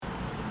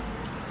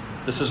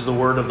This is the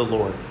word of the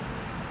Lord.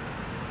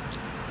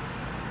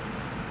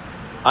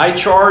 I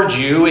charge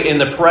you in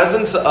the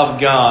presence of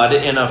God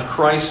and of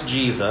Christ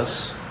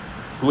Jesus,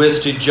 who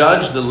is to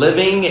judge the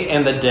living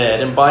and the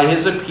dead, and by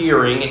his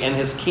appearing and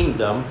his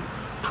kingdom,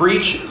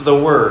 preach the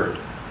word.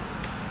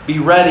 Be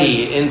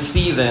ready in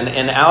season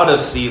and out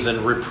of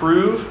season,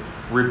 reprove,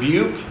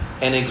 rebuke,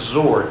 and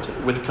exhort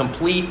with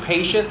complete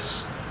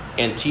patience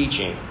and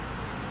teaching.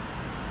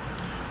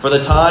 For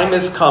the time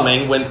is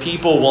coming when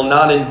people will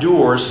not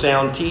endure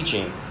sound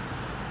teaching,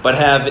 but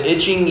have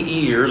itching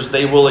ears.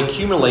 They will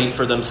accumulate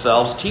for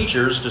themselves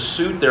teachers to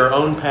suit their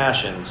own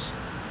passions,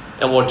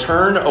 and will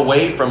turn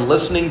away from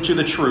listening to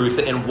the truth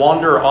and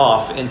wander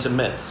off into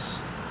myths.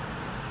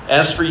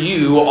 As for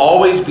you,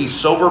 always be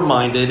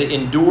sober-minded,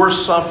 endure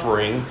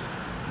suffering,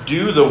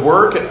 do the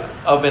work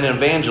of an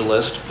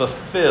evangelist,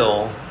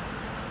 fulfill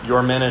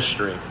your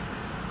ministry.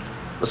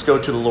 Let's go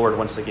to the Lord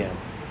once again.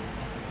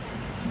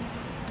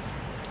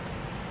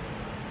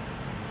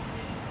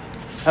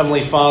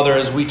 Heavenly Father,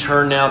 as we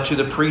turn now to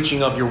the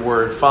preaching of your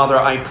word, Father,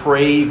 I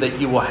pray that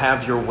you will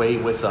have your way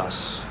with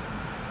us.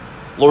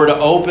 Lord,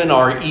 open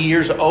our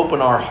ears,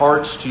 open our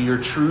hearts to your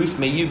truth.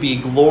 May you be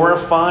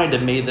glorified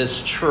and may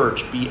this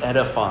church be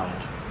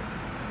edified.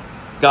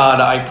 God,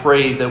 I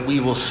pray that we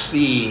will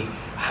see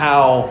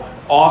how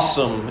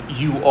awesome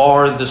you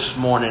are this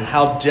morning,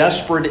 how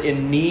desperate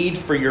in need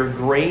for your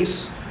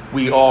grace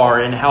we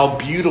are, and how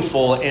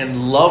beautiful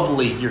and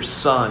lovely your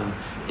Son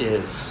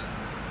is.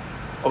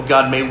 Oh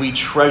God, may we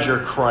treasure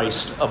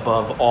Christ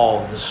above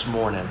all this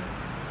morning.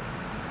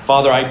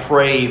 Father, I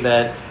pray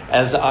that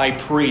as I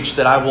preach,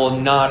 that I will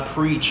not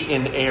preach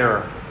in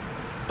error,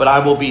 but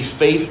I will be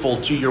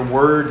faithful to your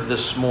word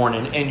this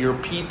morning, and your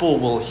people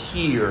will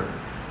hear.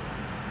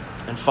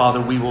 And Father,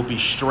 we will be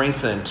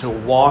strengthened to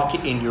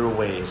walk in your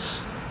ways,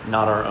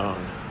 not our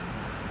own.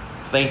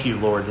 Thank you,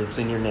 Lord. It's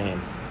in your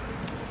name.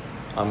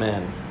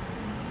 Amen.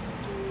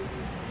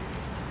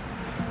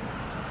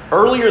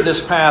 Earlier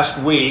this past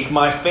week,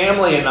 my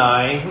family and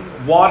I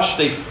watched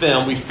a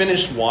film. We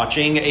finished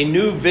watching a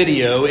new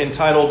video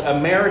entitled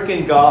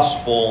American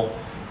Gospel,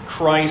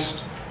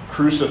 Christ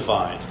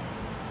Crucified.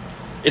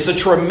 It's a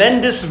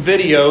tremendous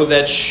video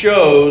that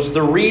shows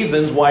the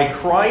reasons why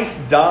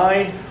Christ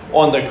died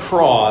on the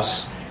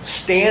cross,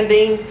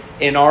 standing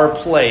in our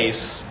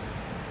place,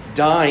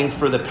 dying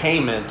for the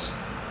payment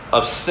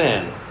of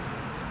sin.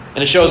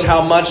 And it shows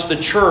how much the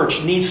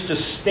church needs to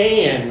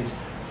stand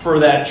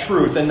for that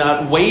truth and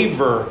not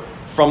waver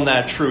from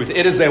that truth.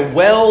 It is a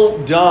well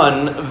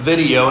done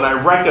video, and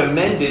I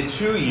recommend it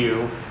to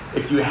you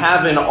if you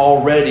haven't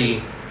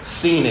already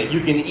seen it.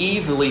 You can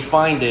easily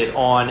find it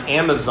on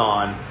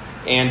Amazon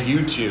and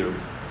YouTube.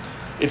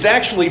 It's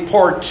actually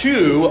part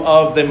 2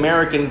 of the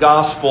American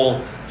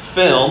Gospel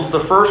films. The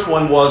first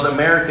one was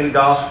American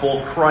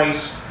Gospel,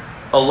 Christ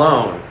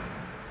Alone.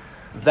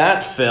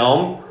 That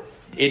film,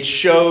 it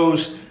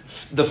shows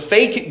the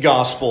fake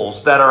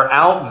gospels that are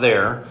out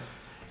there,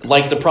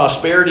 like the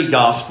prosperity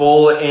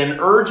gospel, and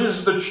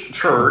urges the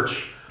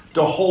church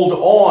to hold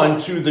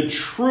on to the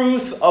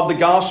truth of the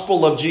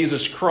gospel of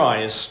Jesus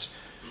Christ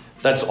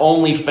that's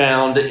only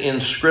found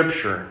in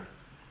Scripture.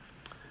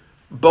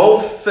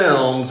 Both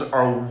films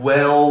are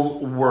well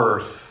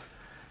worth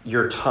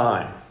your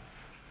time.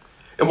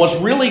 And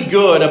what's really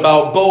good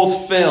about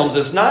both films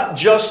is not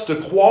just the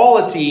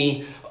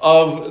quality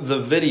of the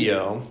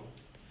video,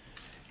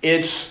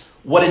 it's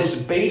what it's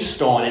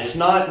based on. It's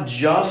not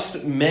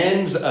just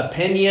men's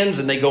opinions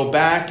and they go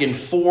back and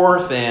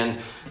forth and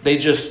they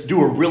just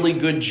do a really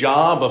good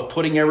job of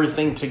putting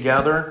everything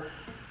together.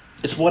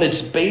 It's what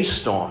it's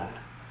based on.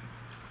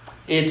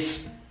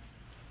 It's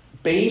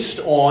based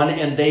on,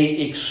 and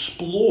they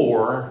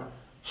explore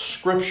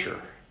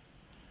Scripture.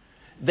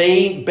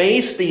 They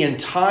base the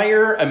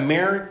entire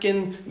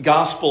American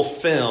Gospel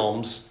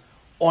films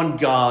on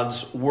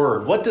God's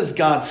Word. What does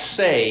God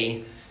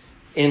say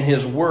in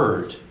His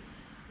Word?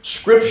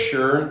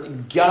 Scripture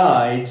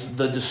guides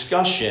the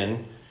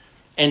discussion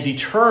and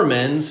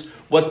determines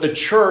what the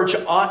church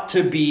ought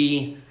to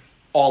be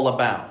all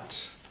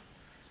about.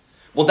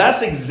 Well,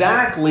 that's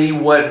exactly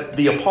what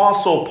the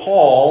Apostle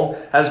Paul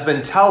has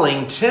been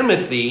telling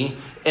Timothy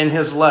in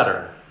his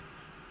letter.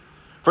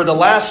 For the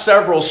last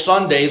several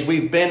Sundays,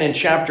 we've been in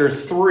chapter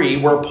 3,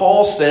 where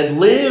Paul said,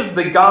 live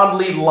the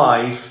godly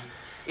life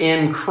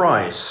in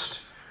Christ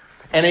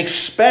and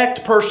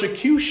expect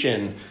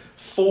persecution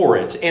for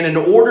it. And in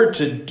order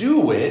to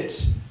do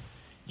it,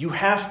 you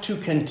have to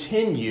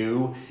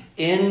continue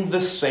in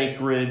the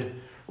sacred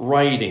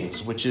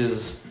writings, which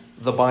is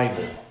the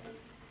Bible.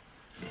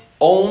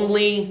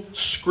 Only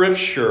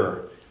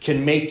Scripture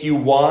can make you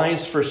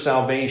wise for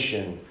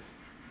salvation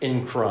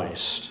in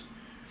Christ.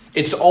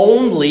 It's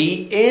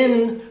only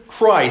in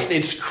Christ.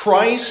 It's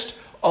Christ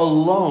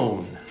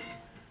alone.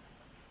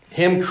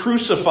 Him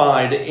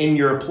crucified in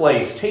your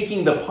place,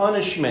 taking the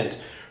punishment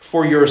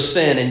for your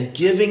sin and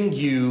giving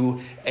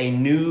you a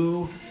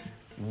new,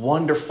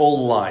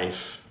 wonderful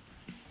life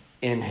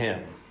in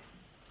Him.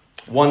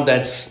 One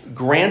that's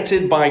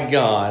granted by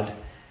God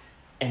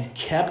and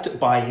kept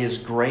by His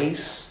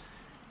grace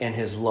and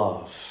his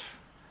love.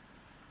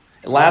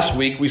 Last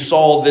week we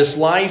saw this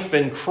life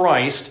in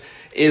Christ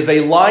is a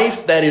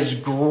life that is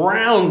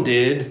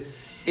grounded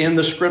in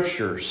the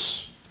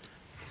Scriptures.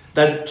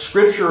 That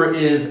Scripture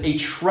is a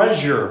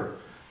treasure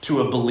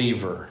to a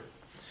believer.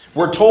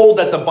 We're told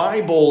that the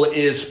Bible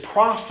is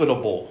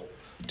profitable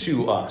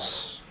to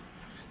us.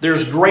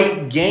 There's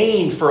great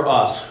gain for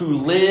us who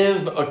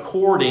live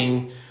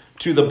according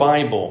to the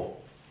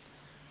Bible.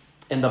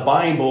 And the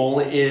Bible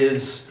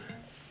is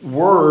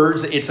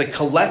words. It's a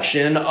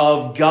collection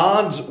of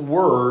God's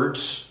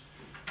words,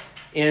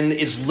 and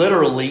it's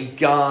literally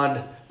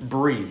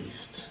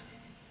God-breathed.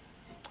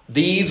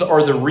 These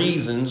are the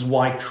reasons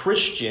why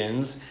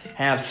Christians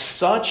have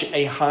such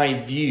a high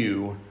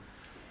view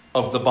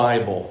of the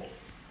Bible.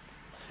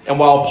 And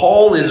while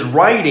Paul is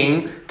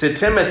writing to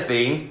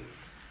Timothy,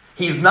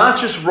 he's not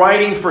just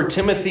writing for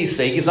Timothy's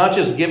sake. He's not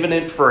just giving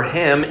it for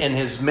him and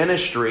his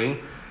ministry.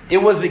 It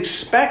was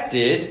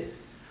expected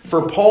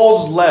for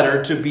Paul's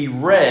letter to be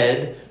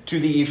read to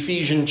the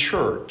Ephesian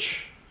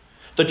church.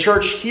 The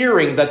church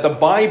hearing that the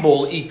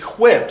Bible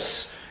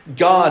equips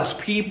God's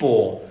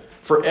people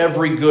for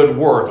every good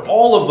work.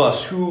 All of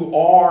us who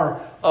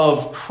are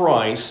of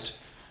Christ,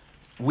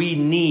 we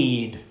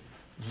need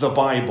the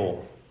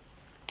Bible.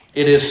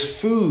 It is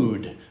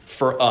food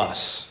for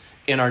us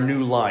in our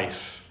new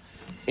life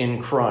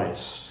in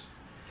Christ.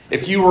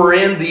 If you were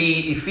in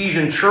the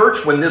Ephesian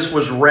church when this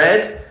was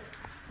read,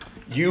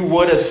 you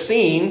would have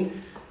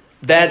seen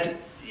that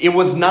it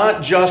was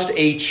not just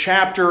a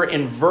chapter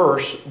and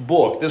verse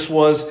book. This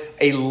was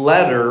a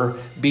letter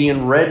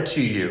being read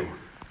to you.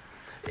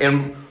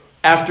 And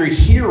after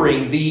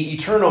hearing the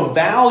eternal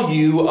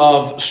value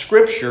of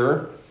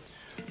Scripture,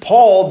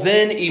 Paul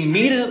then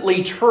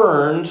immediately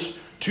turns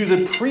to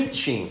the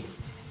preaching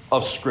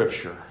of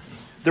Scripture.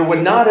 There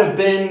would not have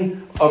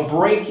been a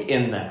break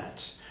in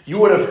that. You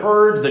would have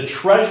heard the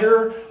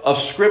treasure of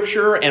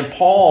Scripture, and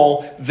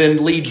Paul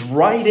then leads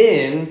right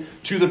in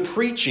to the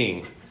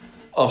preaching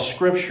of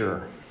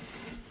Scripture.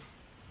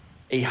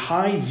 A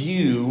high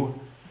view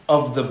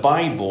of the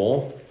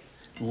Bible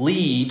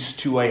leads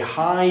to a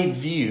high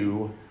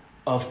view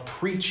of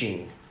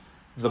preaching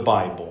the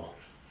Bible,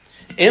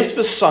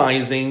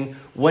 emphasizing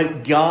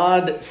what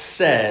God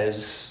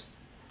says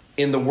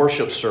in the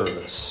worship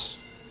service.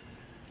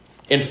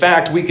 In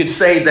fact, we could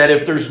say that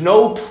if there's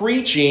no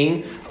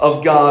preaching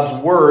of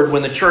God's Word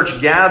when the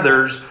church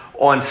gathers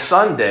on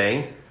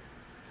Sunday,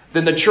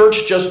 then the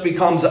church just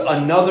becomes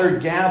another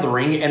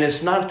gathering and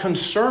it's not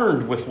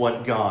concerned with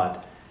what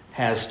God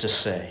has to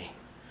say.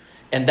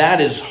 And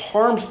that is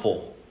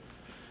harmful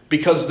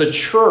because the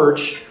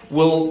church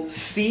will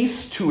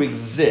cease to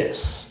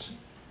exist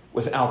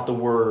without the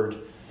Word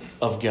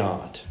of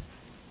God.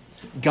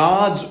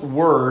 God's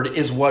Word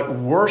is what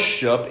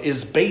worship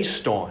is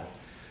based on.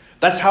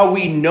 That's how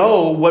we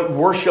know what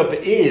worship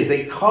is.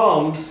 It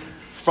comes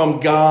from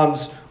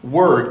God's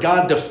Word.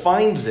 God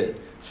defines it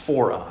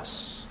for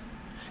us.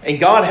 And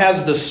God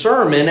has the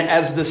sermon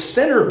as the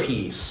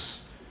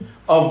centerpiece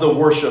of the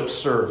worship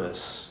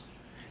service,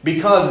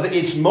 because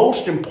it's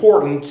most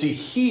important to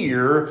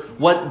hear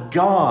what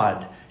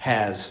God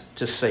has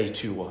to say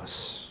to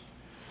us.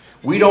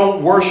 We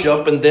don't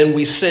worship and then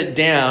we sit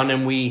down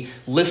and we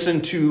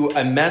listen to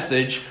a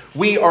message.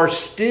 We are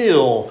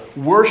still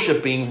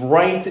worshiping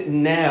right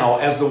now.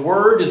 As the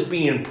word is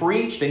being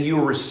preached and you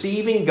are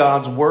receiving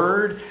God's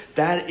word,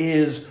 that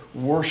is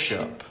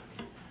worship.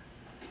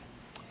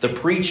 The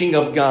preaching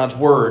of God's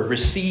word,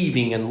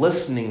 receiving and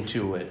listening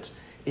to it,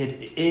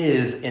 it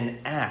is an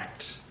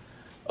act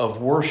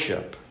of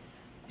worship.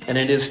 And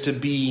it is to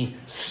be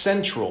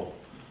central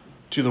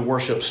to the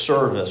worship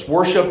service.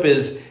 Worship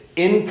is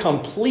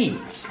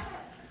incomplete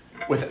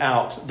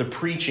without the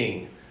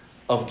preaching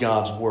of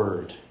God's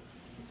word.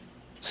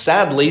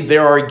 Sadly,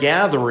 there are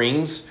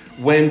gatherings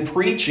when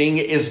preaching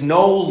is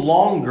no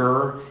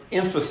longer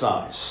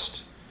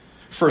emphasized.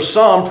 For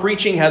some,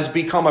 preaching has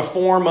become a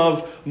form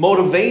of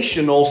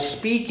motivational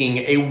speaking,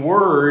 a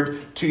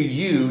word to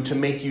you to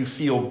make you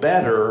feel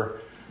better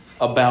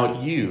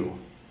about you.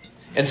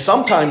 And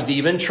sometimes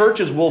even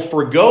churches will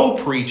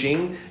forgo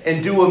preaching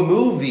and do a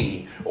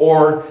movie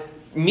or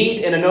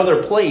meet in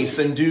another place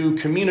and do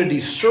community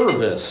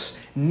service,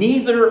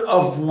 neither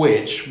of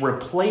which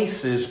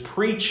replaces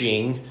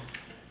preaching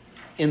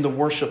in the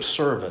worship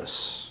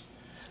service.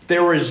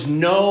 There is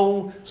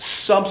no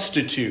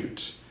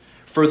substitute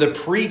for the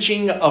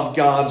preaching of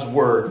God's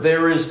word.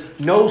 There is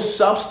no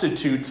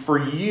substitute for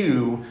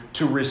you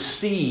to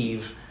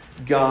receive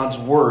God's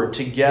word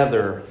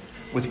together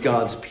with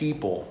God's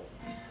people.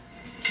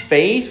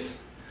 Faith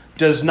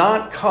does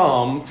not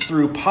come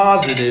through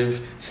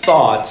positive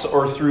thoughts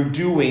or through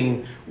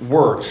doing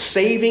works.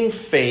 Saving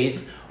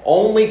faith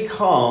only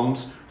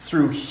comes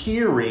through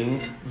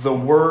hearing the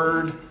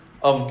word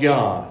of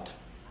God.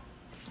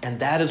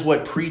 And that is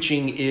what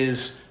preaching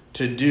is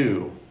to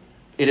do.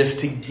 It is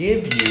to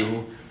give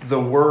you the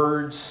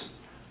words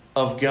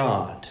of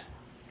God.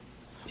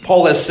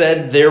 Paul has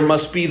said there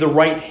must be the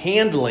right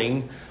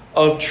handling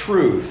of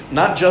truth,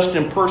 not just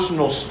in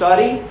personal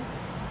study,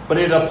 but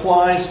it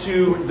applies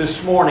to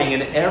this morning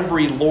and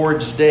every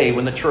Lord's Day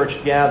when the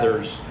church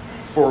gathers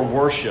for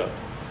worship.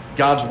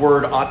 God's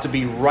Word ought to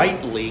be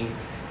rightly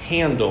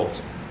handled.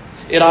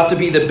 It ought to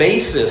be the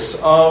basis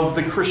of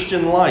the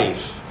Christian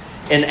life.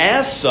 And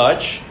as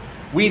such,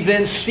 we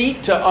then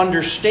seek to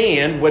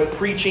understand what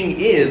preaching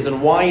is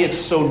and why it's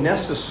so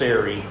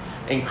necessary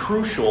and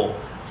crucial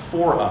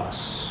for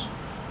us.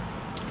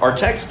 Our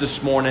text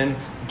this morning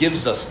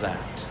gives us that.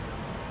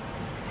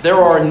 There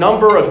are a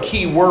number of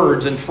key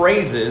words and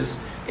phrases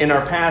in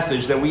our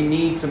passage that we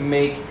need to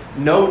make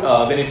note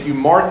of. And if you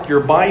mark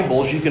your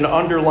Bibles, you can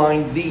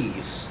underline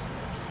these.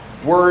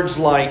 Words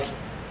like,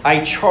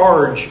 I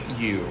charge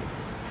you,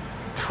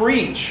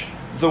 preach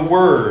the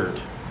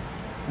word,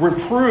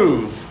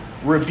 reprove,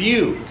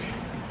 rebuke,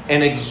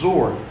 and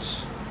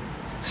exhort,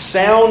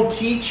 sound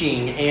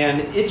teaching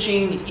and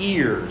itching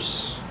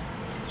ears,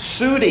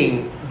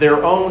 suiting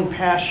their own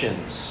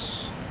passions,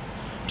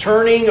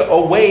 turning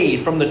away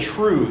from the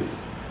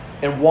truth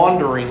and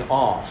wandering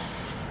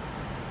off.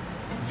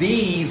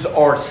 These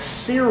are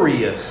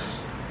serious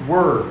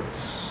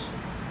words.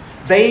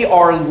 They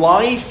are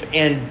life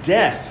and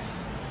death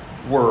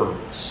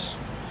words.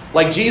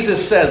 Like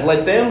Jesus says,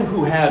 let them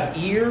who have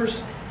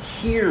ears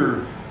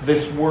hear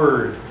this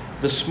word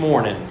this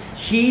morning.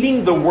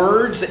 Heeding the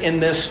words in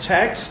this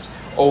text,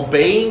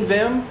 obeying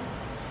them,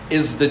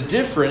 is the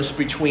difference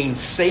between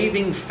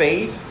saving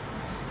faith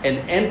and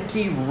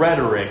empty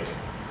rhetoric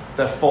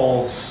that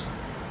falls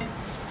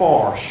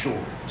far short.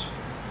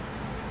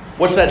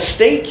 What's at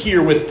stake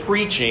here with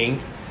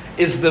preaching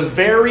is the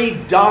very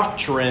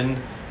doctrine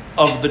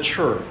of the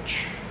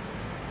church.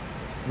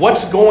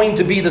 What's going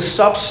to be the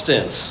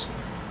substance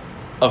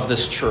of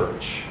this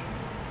church?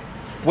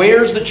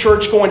 Where's the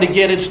church going to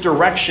get its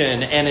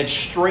direction and its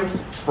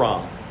strength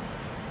from?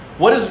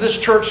 What is this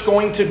church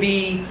going to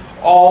be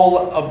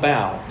all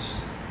about?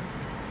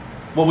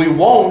 Well, we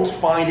won't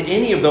find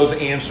any of those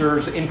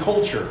answers in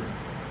culture.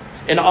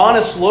 An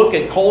honest look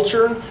at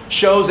culture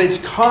shows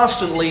it's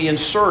constantly in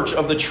search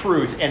of the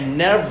truth and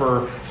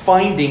never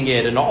finding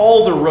it. And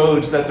all the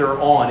roads that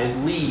they're on, it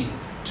lead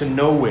to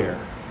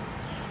nowhere.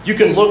 You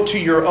can look to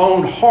your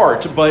own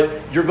heart, but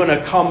you're going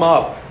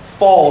to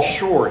fall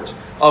short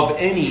of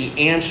any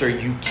answer.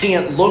 You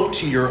can't look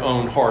to your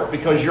own heart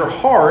because your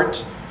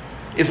heart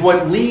is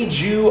what leads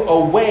you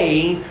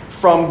away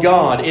from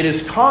God. It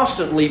is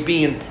constantly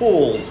being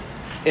pulled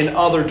in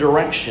other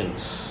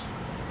directions.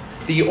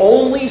 The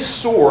only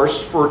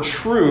source for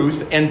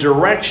truth and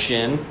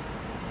direction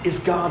is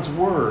God's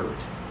Word.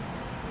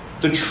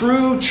 The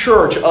true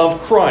church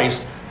of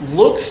Christ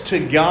looks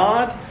to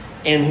God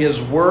and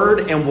His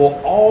Word and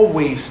will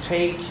always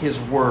take His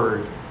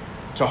Word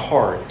to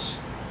heart.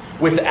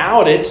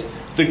 Without it,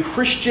 the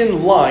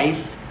Christian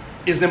life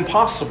is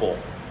impossible.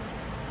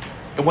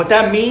 And what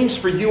that means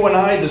for you and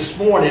I this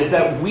morning is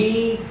that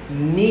we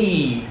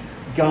need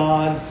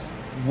God's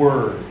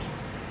Word.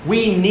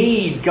 We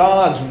need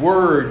God's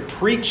Word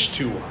preached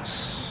to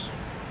us.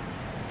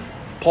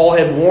 Paul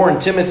had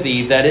warned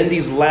Timothy that in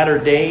these latter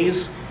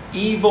days,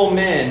 evil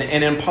men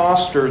and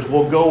impostors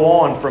will go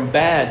on from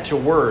bad to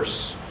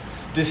worse,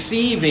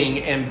 deceiving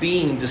and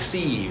being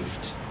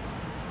deceived.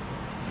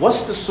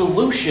 What's the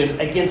solution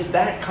against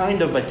that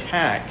kind of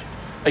attack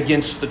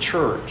against the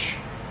church?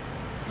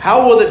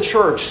 How will the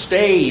church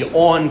stay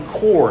on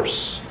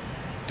course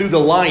through the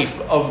life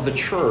of the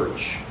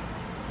church?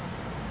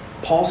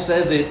 Paul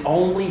says it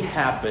only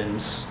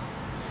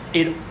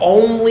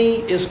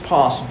is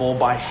possible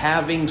by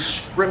having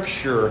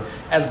Scripture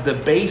as the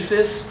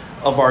basis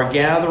of our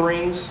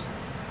gatherings,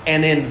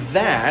 and in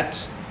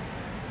that,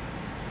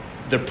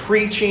 the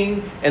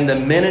preaching and the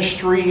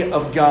ministry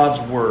of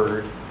God's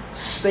Word,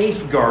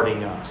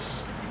 safeguarding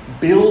us,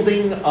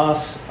 building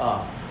us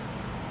up.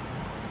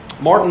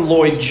 Martin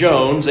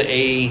Lloyd-Jones,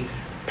 a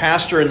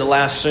pastor in the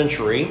last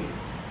century,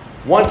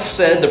 once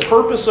said, the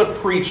purpose of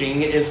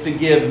preaching is to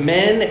give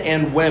men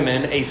and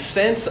women a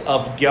sense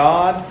of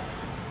God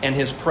and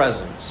His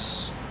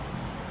presence.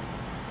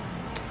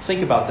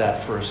 Think about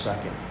that for a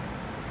second.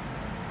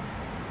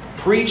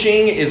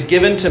 Preaching is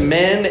given to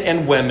men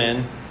and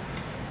women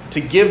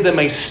to give them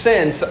a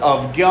sense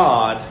of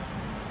God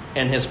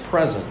and His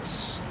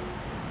presence.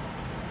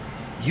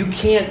 You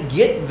can't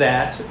get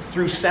that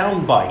through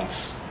sound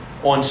bites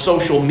on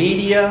social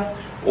media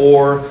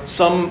or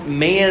some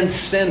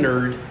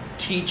man-centered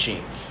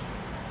teaching.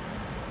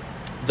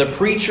 The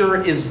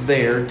preacher is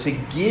there to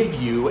give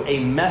you a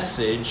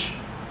message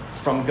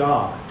from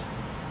God.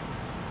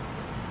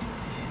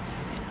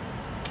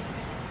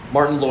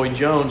 Martin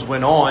Lloyd-Jones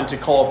went on to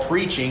call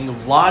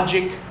preaching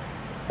logic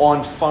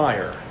on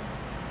fire.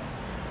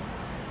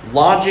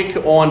 Logic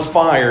on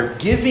fire,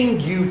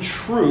 giving you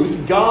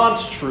truth,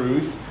 God's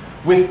truth,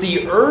 with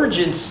the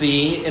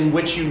urgency in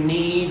which you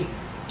need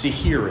to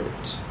hear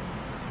it.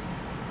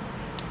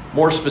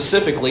 More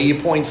specifically,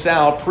 he points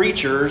out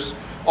preachers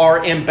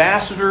are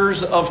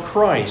ambassadors of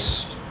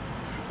Christ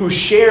who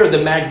share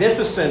the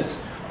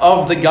magnificence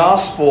of the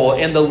gospel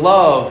and the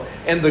love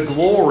and the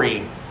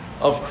glory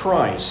of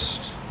Christ.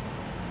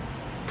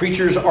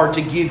 Preachers are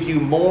to give you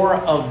more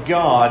of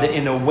God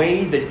in a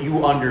way that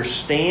you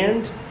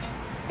understand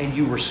and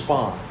you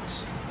respond.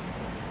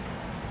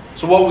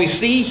 So what we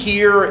see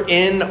here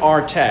in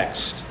our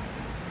text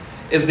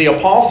is the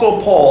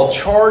Apostle Paul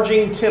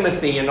charging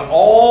Timothy and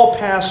all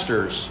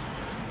pastors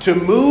to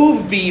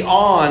move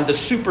beyond the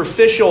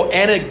superficial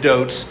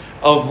anecdotes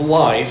of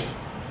life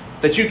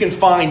that you can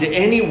find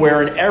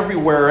anywhere and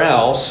everywhere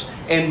else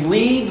and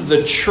lead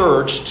the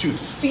church to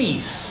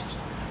feast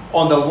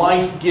on the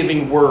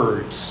life-giving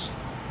words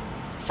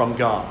from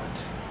God.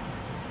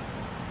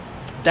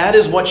 That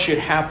is what should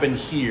happen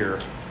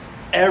here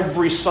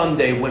every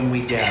Sunday when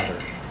we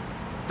gather.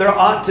 There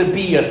ought to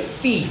be a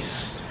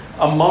feast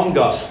among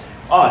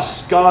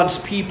us, God's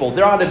people.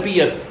 There ought to be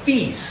a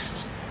feast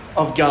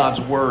of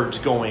God's words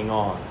going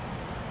on.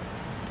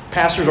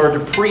 Pastors are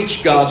to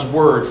preach God's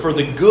word for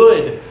the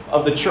good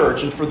of the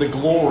church and for the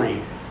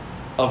glory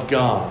of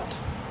God.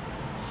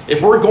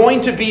 If we're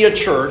going to be a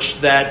church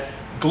that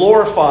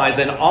glorifies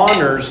and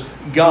honors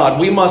God,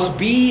 we must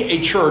be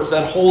a church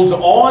that holds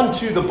on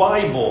to the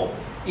Bible,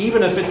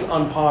 even if it's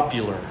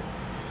unpopular.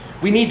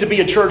 We need to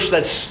be a church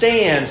that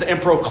stands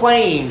and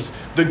proclaims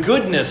the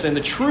goodness and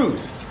the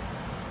truth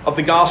of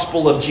the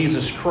gospel of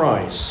Jesus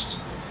Christ.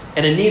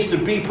 And it needs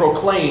to be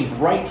proclaimed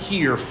right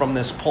here from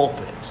this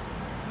pulpit.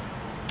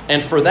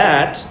 And for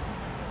that,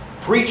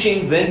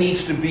 preaching then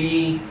needs to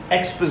be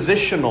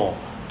expositional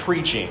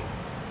preaching.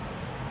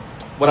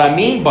 What I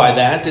mean by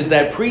that is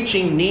that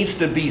preaching needs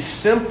to be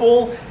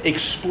simple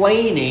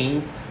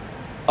explaining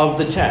of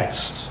the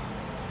text.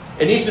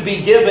 It needs to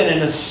be given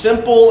in a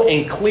simple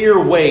and clear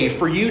way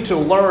for you to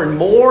learn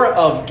more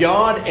of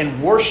God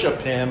and worship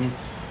Him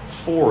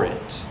for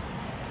it.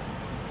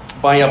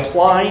 By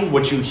applying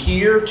what you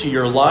hear to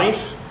your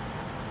life,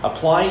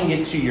 applying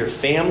it to your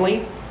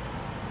family,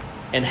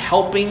 and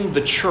helping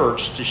the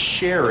church to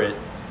share it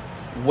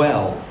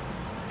well.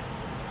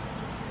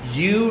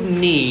 You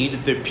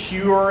need the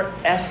pure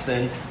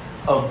essence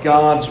of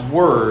God's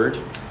Word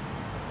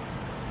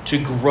to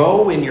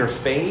grow in your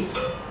faith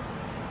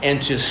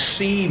and to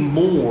see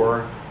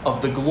more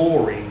of the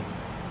glory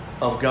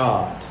of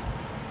God.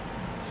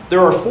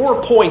 There are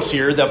 4 points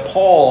here that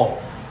Paul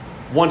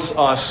wants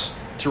us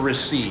to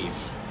receive.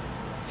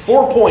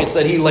 4 points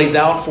that he lays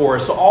out for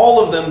us,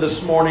 all of them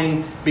this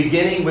morning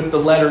beginning with the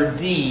letter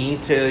D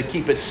to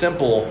keep it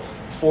simple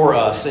for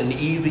us and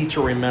easy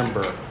to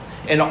remember.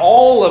 And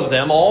all of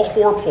them, all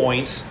 4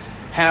 points,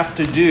 have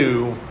to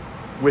do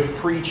with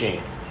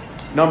preaching.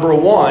 Number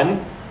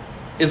 1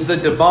 is the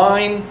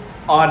divine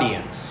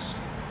audience.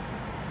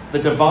 The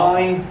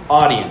divine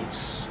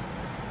audience.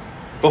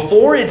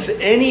 Before it's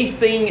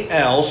anything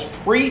else,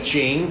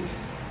 preaching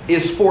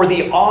is for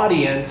the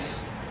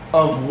audience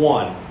of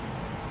one.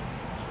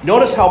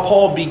 Notice how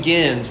Paul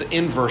begins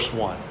in verse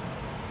 1.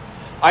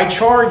 I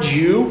charge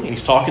you, and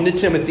he's talking to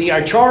Timothy,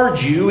 I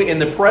charge you in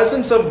the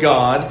presence of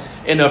God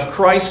and of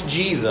Christ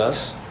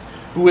Jesus,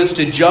 who is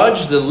to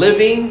judge the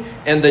living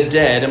and the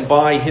dead, and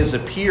by His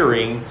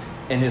appearing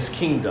in His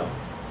kingdom.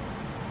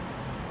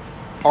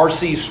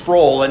 R.C.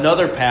 Sproul,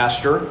 another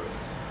pastor,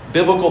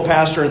 biblical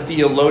pastor and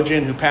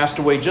theologian who passed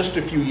away just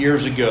a few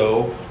years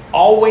ago,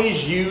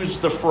 always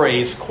used the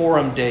phrase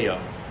coram Deo.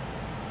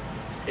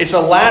 It's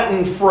a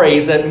Latin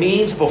phrase that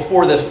means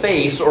before the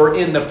face or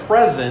in the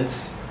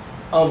presence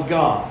of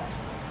God.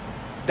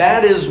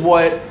 That is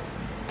what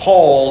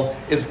Paul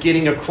is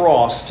getting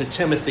across to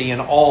Timothy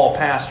and all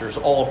pastors,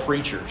 all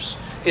preachers.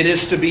 It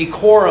is to be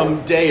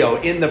coram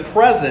Deo, in the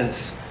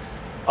presence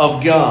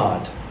of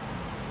God.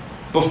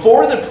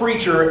 Before the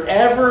preacher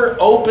ever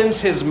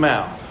opens his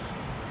mouth,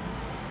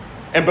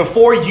 and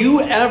before you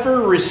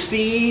ever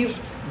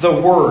receive the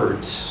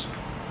words,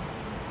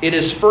 it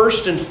is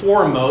first and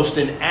foremost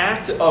an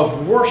act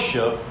of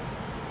worship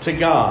to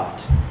God.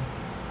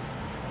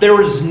 There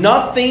is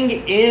nothing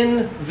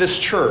in this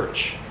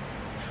church.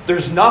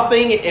 There's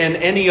nothing in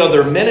any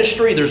other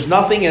ministry. There's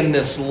nothing in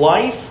this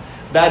life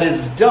that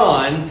is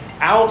done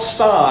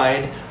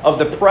outside of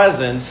the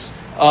presence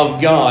of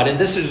God. And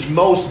this is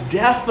most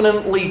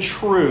definitely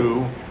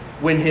true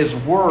when His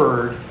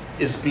Word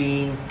is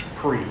being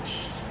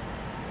preached.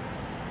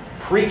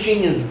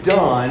 Preaching is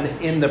done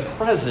in the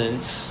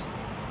presence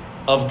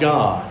of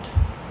God.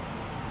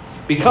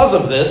 Because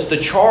of this, the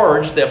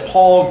charge that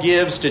Paul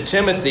gives to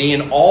Timothy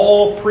and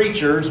all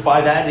preachers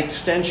by that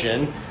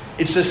extension,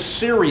 it's a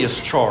serious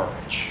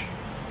charge.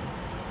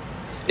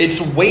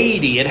 It's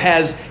weighty. It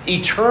has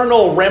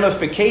eternal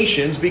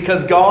ramifications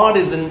because God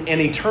is an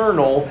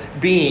eternal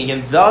being,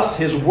 and thus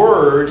His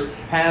words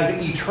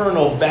have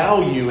eternal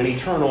value and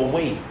eternal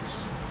weight.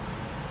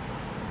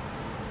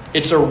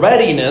 It's a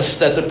readiness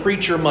that the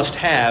preacher must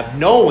have,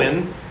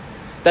 knowing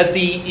that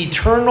the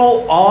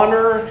eternal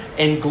honor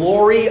and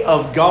glory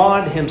of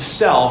God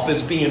Himself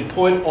is being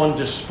put on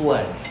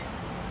display.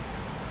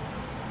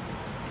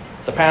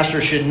 The pastor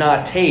should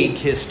not take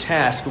his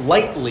task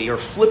lightly or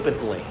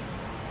flippantly.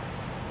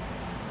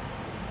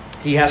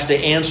 He has to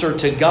answer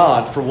to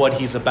God for what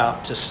he's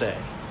about to say.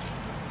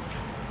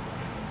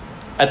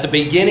 At the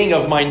beginning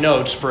of my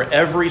notes for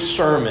every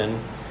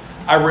sermon,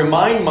 I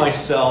remind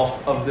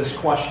myself of this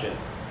question.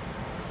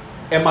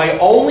 Am I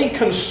only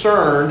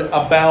concerned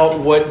about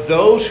what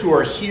those who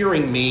are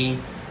hearing me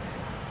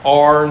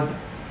are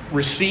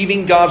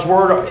receiving God's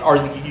word?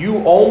 Are you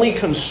only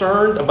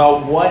concerned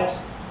about what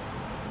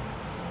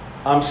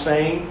I'm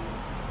saying?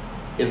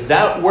 Is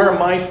that where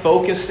my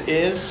focus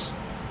is?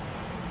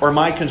 Or am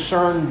I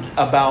concerned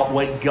about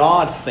what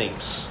God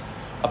thinks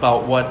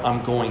about what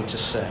I'm going to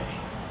say?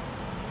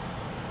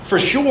 For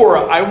sure,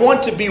 I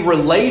want to be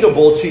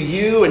relatable to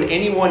you and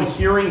anyone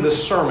hearing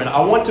this sermon.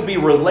 I want to be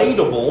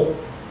relatable.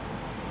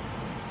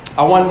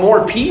 I want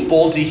more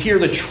people to hear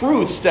the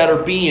truths that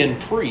are being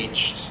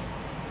preached.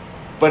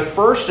 But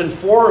first and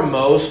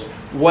foremost,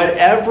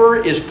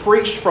 whatever is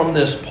preached from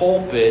this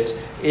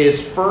pulpit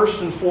is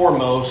first and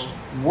foremost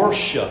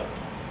worship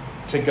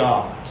to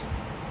God.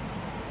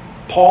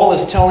 Paul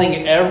is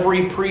telling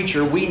every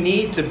preacher we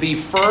need to be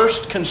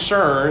first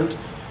concerned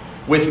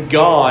with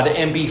God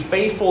and be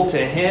faithful to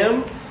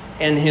Him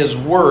and His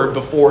Word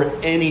before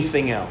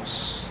anything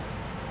else.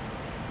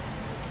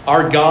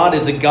 Our God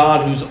is a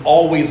God who's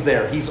always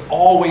there. He's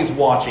always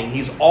watching.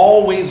 He's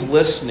always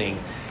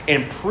listening.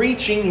 And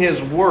preaching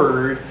His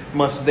Word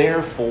must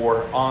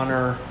therefore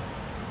honor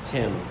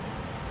Him.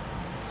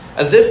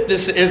 As if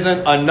this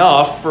isn't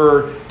enough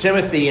for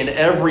Timothy and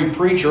every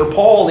preacher,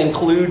 Paul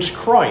includes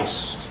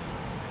Christ.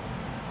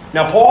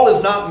 Now, Paul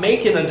is not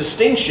making a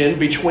distinction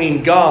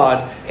between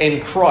God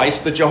and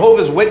Christ. The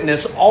Jehovah's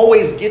Witness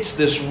always gets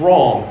this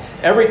wrong.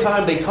 Every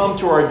time they come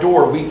to our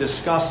door, we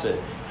discuss it.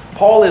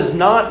 Paul is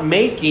not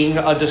making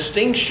a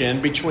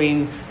distinction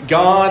between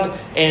God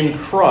and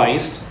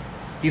Christ.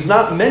 He's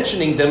not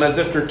mentioning them as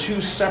if they're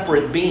two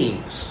separate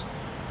beings.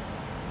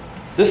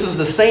 This is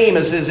the same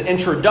as his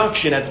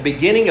introduction at the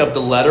beginning of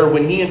the letter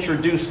when he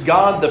introduced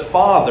God the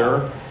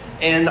Father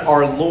and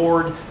our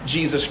Lord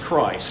Jesus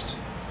Christ.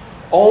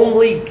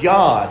 Only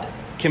God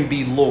can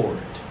be Lord.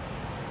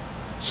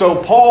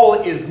 So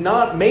Paul is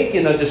not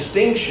making a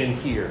distinction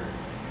here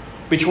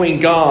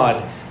between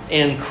God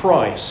and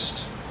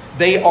Christ.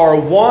 They are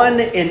one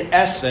in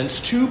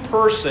essence, two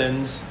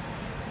persons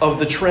of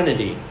the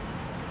Trinity.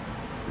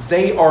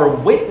 They are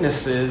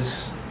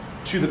witnesses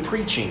to the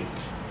preaching.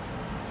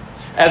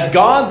 As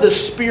God the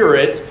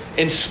Spirit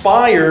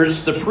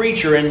inspires the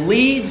preacher and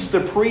leads the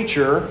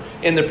preacher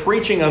in the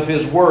preaching of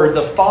His Word,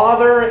 the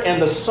Father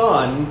and the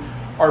Son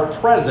are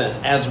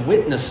present as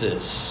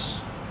witnesses.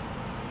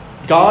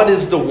 God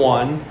is the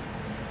one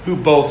who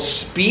both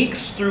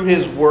speaks through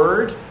His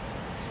Word,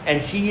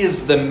 and He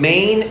is the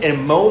main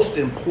and most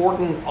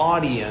important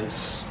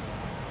audience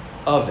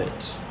of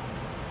it.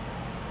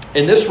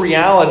 In this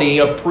reality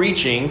of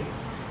preaching,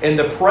 in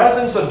the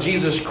presence of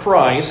Jesus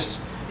Christ,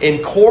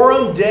 in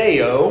Coram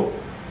Deo,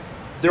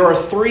 there are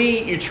three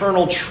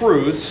eternal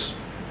truths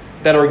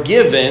that are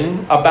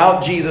given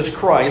about Jesus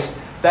Christ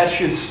that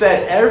should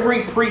set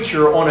every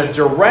preacher on a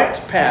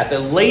direct path, a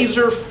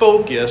laser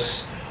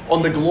focus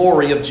on the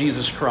glory of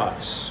Jesus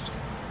Christ.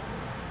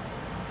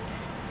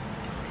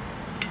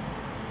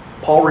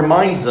 Paul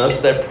reminds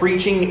us that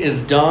preaching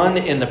is done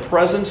in the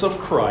presence of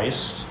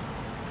Christ,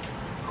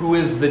 who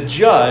is the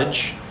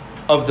judge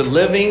of the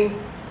living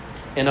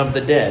and of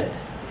the dead.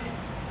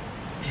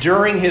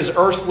 During His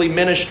earthly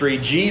ministry,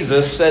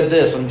 Jesus said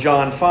this in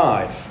John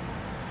 5.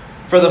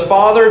 For the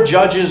Father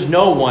judges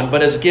no one,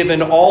 but has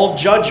given all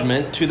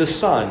judgment to the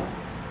Son,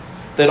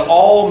 that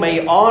all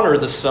may honor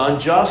the Son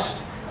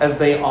just as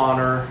they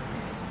honor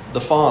the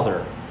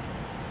Father.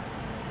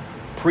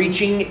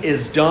 Preaching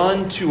is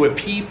done to a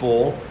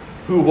people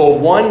who will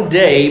one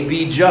day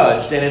be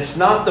judged. And it's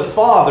not the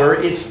Father,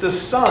 it's the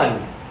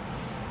Son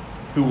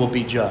who will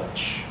be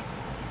judged.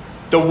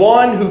 The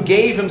one who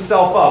gave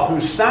Himself up,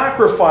 who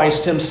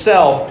sacrificed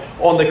Himself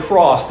on the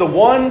cross, the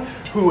one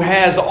who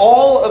has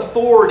all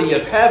authority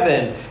of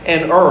heaven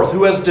and earth,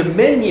 who has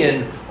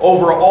dominion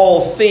over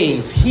all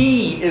things.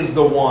 He is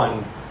the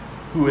one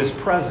who is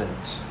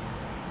present.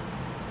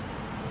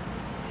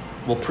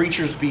 Will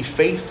preachers be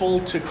faithful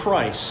to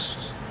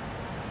Christ?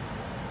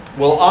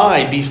 Will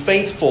I be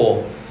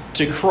faithful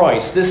to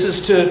Christ? This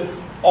is to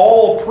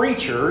all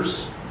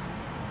preachers,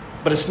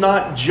 but it's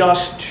not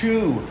just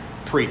to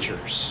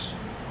preachers.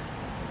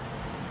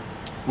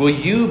 Will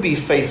you be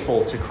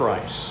faithful to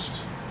Christ?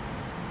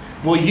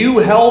 Will you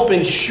help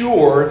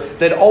ensure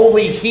that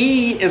only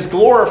He is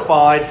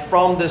glorified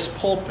from this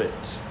pulpit?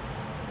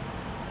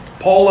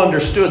 Paul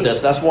understood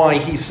this. That's why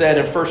he said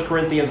in 1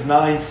 Corinthians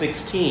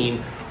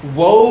 9:16,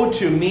 Woe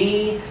to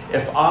me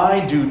if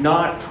I do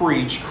not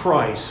preach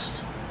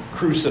Christ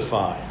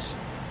crucified,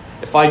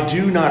 if I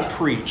do not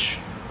preach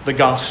the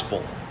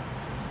gospel.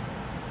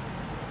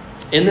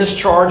 In this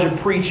charge of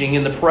preaching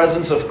in the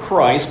presence of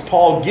Christ,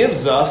 Paul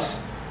gives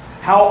us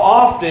how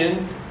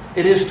often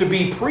it is to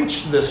be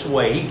preached this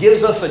way. He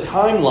gives us a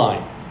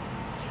timeline.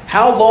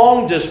 How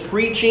long does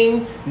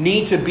preaching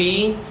need to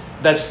be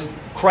that's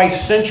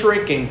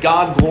Christ-centric and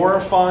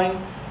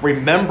God-glorifying,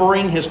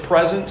 remembering His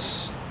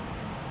presence?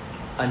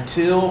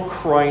 Until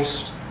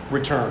Christ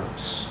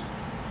returns.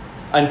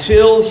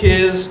 until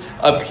his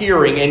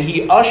appearing, and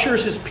he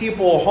ushers his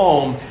people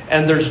home,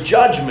 and there's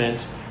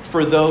judgment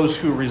for those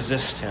who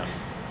resist him.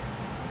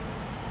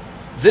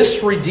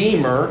 This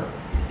Redeemer,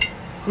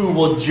 who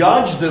will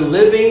judge the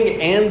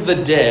living and the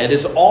dead,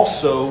 is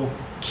also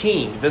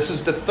King. This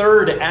is the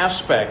third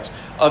aspect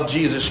of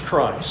Jesus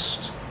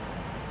Christ.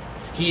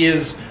 He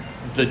is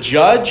the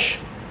judge,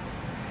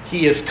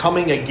 he is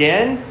coming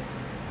again,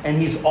 and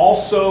he's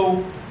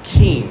also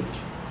King.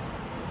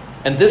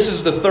 And this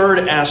is the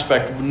third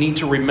aspect we need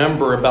to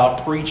remember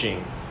about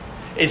preaching.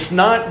 It's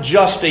not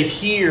just a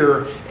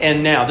here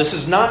and now. This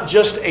is not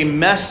just a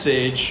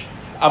message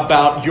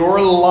about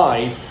your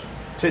life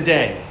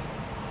today.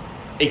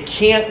 It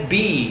can't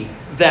be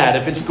that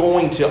if it's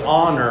going to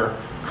honor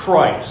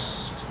Christ.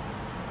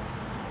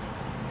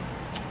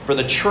 For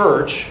the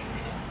church,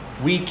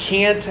 we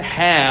can't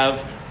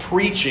have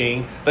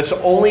preaching that's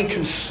only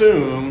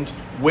consumed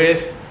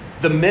with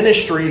the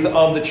ministries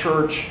of the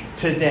church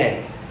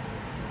today.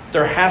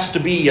 There has to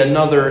be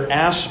another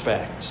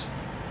aspect.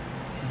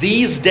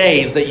 These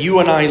days that you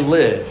and I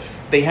live,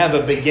 they have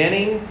a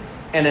beginning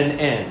and an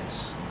end.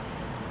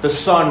 The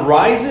sun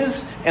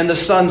rises and the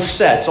sun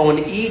sets on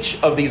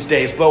each of these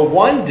days. But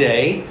one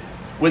day,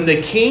 when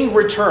the King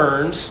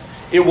returns,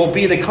 it will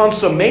be the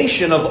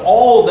consummation of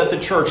all that the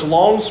church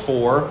longs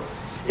for.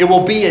 It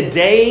will be a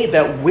day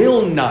that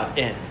will not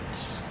end.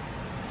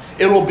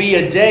 It will be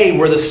a day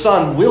where the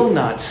sun will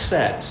not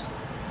set.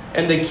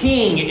 And the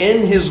King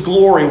in his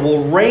glory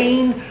will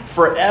reign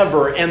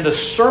forever. And the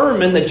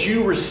sermon that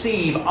you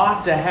receive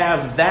ought to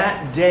have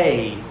that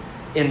day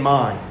in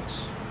mind.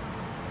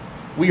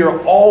 We are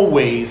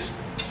always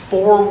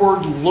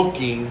forward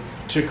looking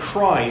to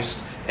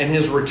Christ and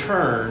his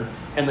return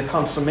and the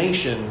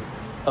consummation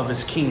of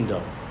his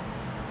kingdom.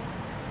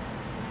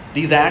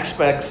 These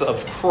aspects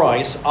of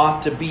Christ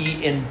ought to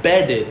be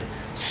embedded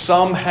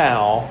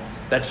somehow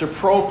that's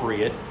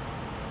appropriate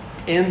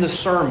in the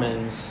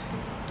sermons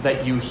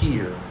that you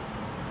hear.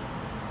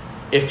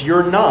 If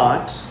you're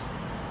not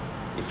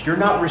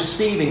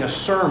receiving a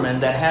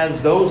sermon that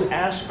has those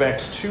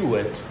aspects to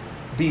it,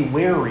 be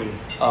wary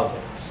of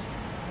it.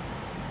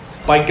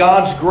 By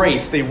God's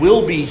grace, they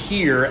will be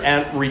here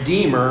at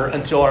Redeemer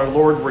until our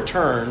Lord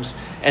returns,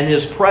 and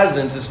his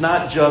presence is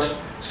not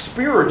just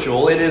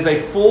spiritual, it is a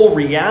full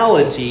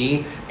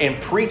reality, and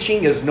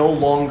preaching is no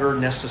longer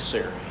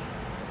necessary.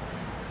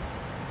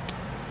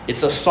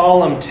 It's a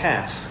solemn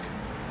task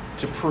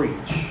to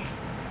preach.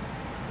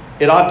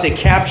 It ought to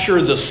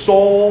capture the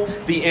soul,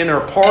 the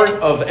inner part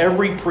of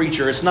every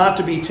preacher. It's not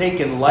to be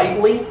taken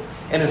lightly,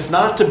 and it's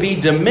not to be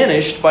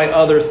diminished by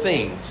other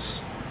things.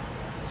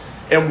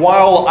 And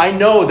while I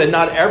know that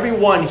not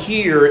everyone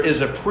here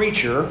is a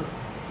preacher,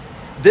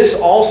 this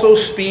also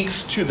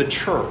speaks to the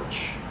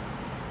church.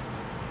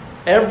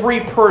 Every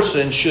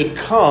person should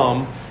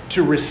come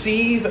to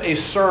receive a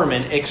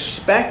sermon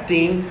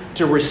expecting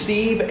to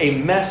receive a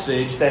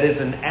message that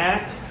is an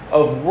act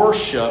of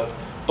worship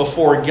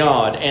before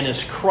God and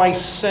is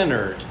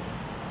Christ-centered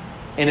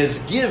and is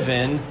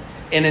given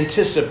in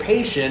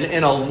anticipation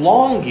and a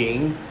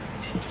longing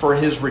for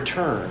his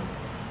return.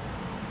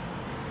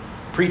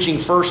 Preaching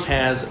first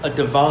has a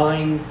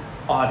divine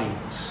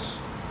audience.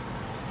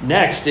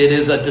 Next, it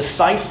is a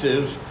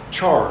decisive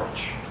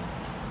charge.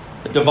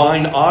 A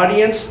divine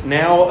audience,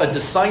 now a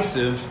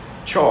decisive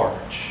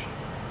charge.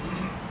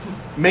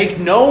 Make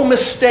no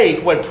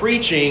mistake what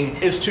preaching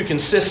is to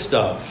consist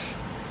of.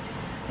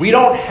 We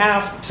don't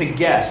have to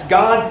guess.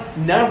 God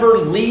never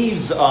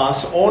leaves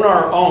us on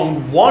our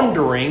own,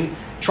 wondering,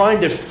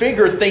 trying to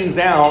figure things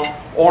out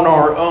on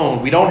our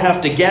own. We don't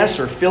have to guess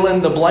or fill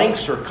in the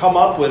blanks or come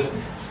up with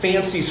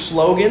fancy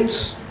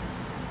slogans.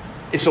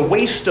 It's a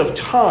waste of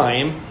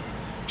time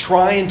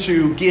trying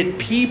to get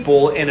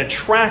people and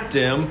attract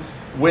them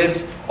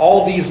with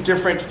all these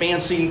different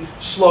fancy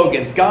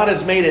slogans. God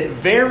has made it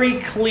very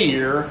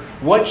clear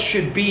what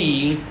should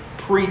be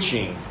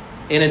preaching.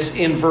 And it's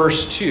in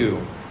verse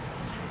 2.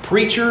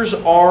 Preachers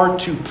are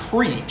to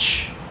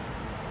preach.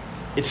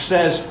 It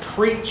says,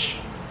 preach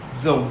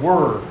the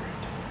word.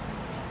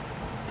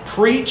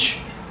 Preach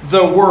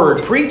the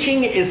word.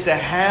 Preaching is to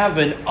have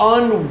an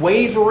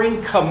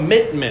unwavering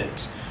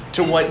commitment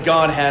to what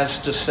God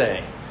has to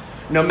say,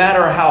 no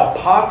matter how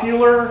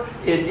popular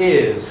it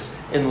is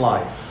in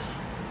life.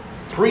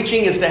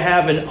 Preaching is to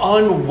have an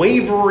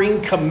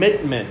unwavering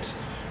commitment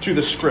to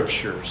the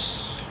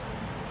Scriptures.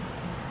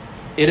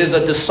 It is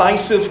a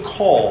decisive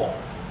call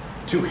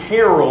to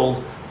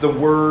herald the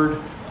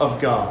Word of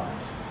God.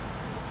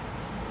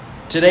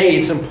 Today,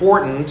 it's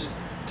important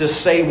to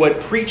say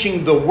what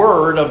preaching the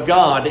Word of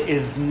God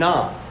is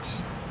not.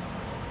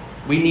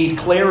 We need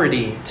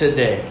clarity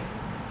today.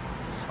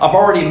 I've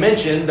already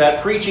mentioned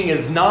that preaching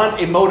is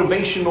not a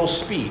motivational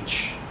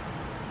speech.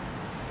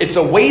 It's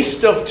a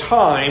waste of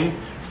time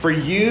for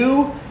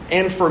you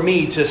and for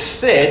me to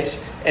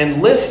sit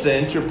and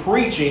listen to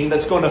preaching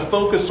that's going to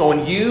focus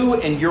on you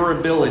and your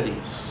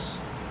abilities.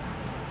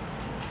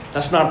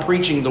 That's not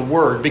preaching the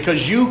Word,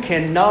 because you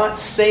cannot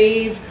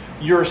save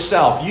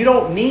yourself. You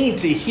don't need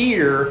to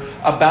hear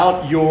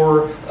about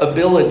your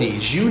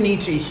abilities. You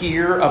need to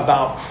hear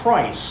about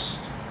Christ.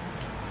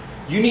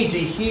 You need to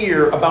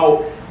hear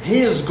about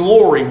His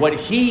glory, what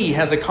He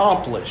has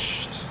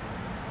accomplished.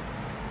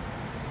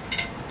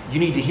 You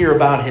need to hear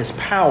about His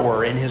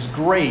power and His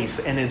grace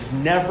and His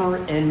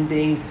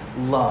never-ending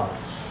love.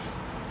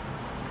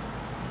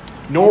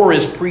 Nor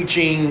is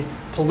preaching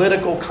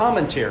political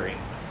commentary.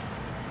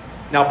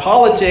 Now,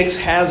 politics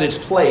has its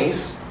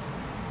place.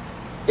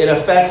 It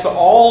affects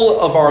all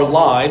of our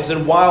lives,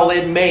 and while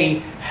it may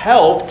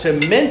help to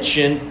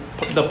mention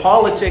the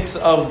politics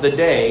of the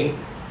day,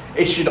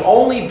 it should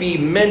only be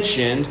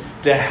mentioned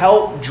to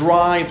help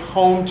drive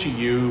home to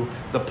you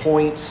the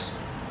points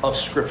of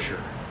Scripture.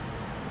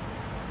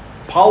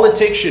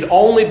 Politics should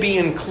only be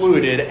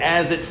included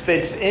as it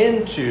fits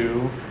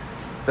into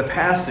the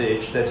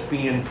passage that's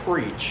being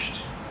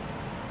preached.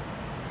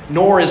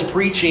 Nor is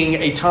preaching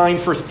a time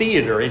for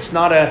theater. It's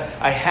not a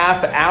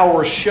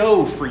half-hour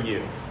show for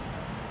you.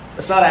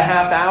 It's not a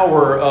half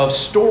hour of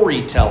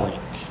storytelling.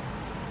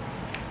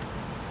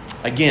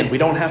 Again, we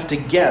don't have to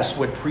guess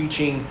what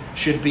preaching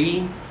should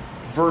be.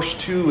 Verse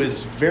 2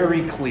 is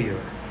very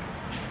clear.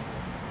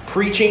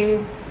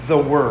 Preaching the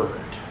Word.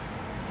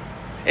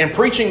 And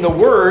preaching the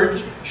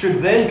Word should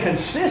then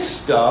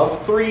consist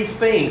of three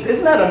things.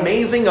 Isn't that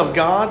amazing of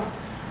God?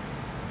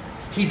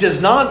 He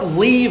does not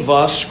leave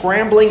us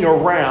scrambling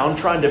around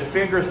trying to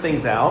figure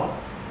things out.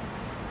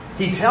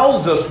 He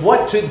tells us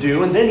what to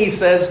do, and then He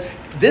says,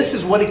 this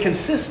is what it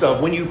consists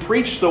of. When you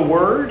preach the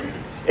Word,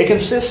 it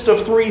consists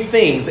of three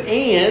things.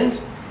 And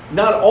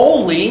not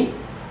only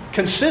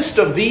consists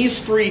of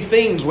these three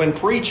things when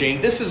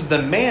preaching, this is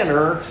the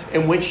manner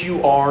in which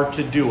you are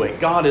to do it.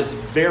 God is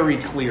very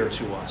clear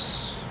to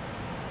us.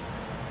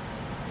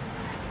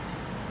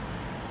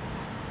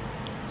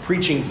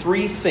 Preaching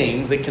three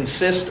things that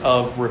consist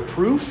of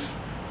reproof,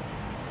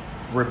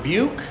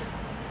 rebuke,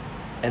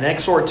 and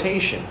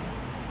exhortation.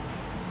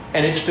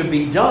 And it's to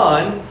be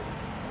done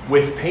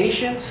with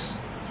patience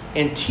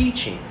and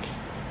teaching.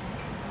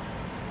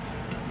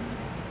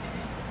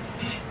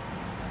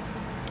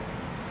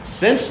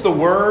 Since the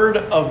Word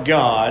of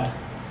God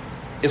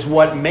is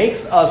what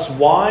makes us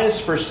wise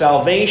for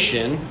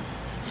salvation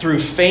through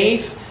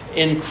faith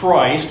in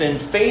Christ, and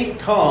faith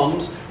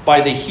comes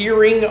by the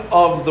hearing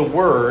of the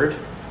Word,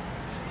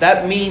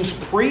 that means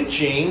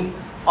preaching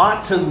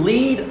ought to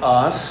lead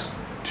us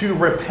to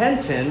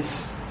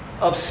repentance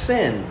of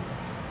sin.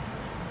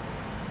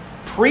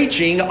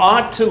 Preaching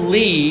ought to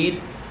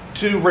lead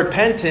to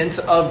repentance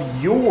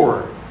of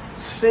your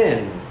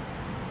sin.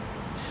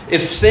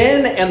 If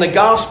sin and the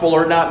gospel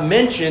are not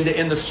mentioned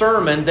in the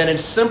sermon, then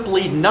it's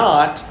simply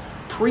not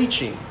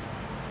preaching.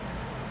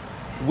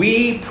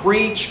 We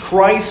preach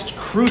Christ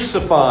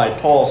crucified,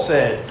 Paul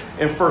said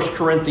in 1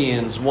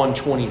 Corinthians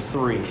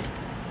 1:23.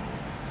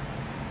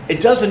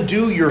 It doesn't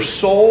do your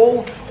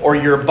soul or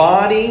your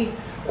body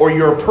or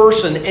your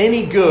person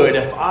any good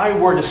if I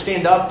were to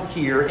stand up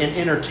here and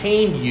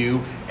entertain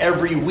you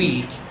every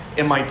week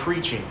in my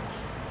preaching.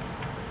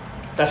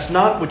 That's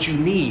not what you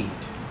need.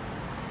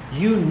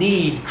 You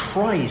need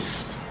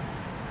Christ.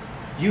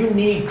 You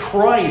need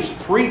Christ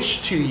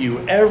preached to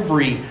you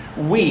every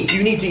week.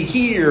 You need to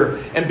hear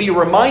and be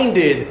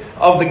reminded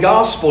of the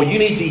gospel. You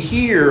need to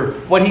hear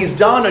what He's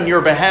done on your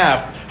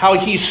behalf, how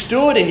He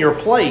stood in your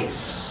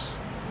place.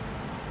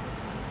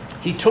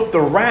 He took the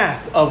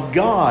wrath of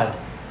God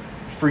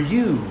for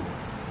you,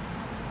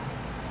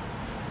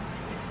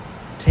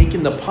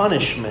 taking the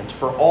punishment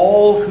for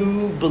all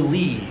who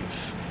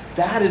believe.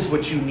 That is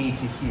what you need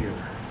to hear.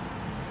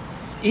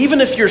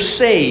 Even if you're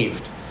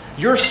saved,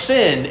 your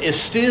sin is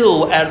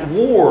still at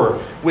war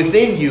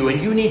within you,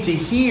 and you need to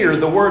hear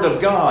the Word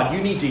of God.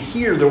 You need to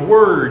hear the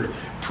Word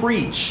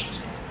preached.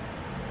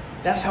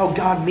 That's how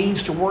God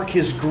means to work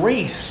His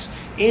grace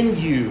in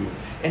you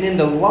and in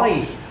the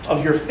life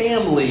of your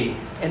family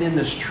and in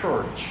this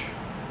church.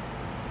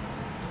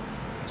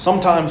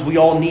 Sometimes we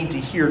all need to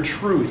hear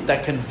truth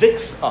that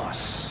convicts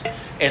us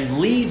and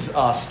leads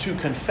us to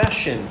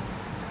confession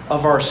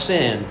of our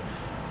sin.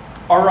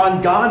 Our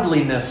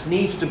ungodliness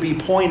needs to be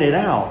pointed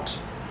out.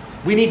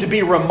 We need to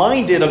be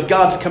reminded of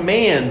God's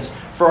commands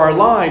for our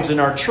lives in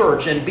our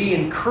church and be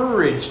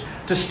encouraged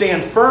to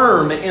stand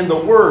firm in the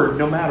Word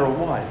no matter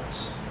what.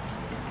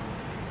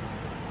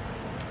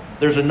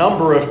 There's a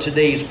number of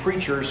today's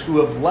preachers who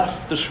have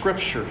left the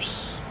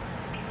Scriptures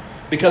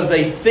because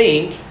they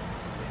think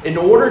in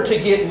order to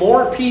get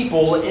more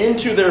people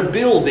into their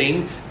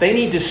building, they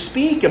need to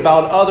speak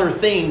about other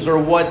things or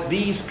what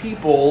these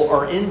people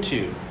are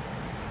into.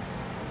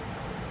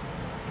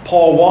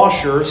 Paul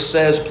Washer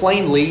says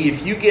plainly,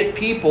 if you get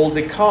people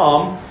to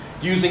come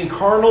using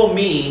carnal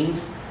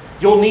means,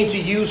 you'll need to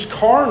use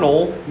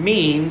carnal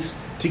means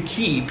to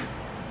keep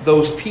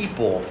those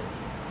people.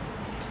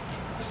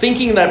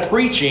 Thinking that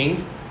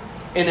preaching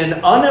in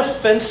an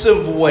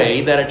unoffensive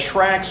way that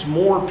attracts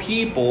more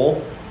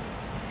people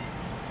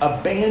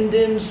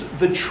abandons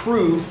the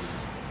truth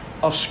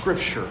of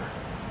Scripture.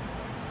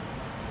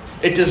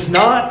 It does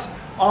not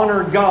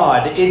honor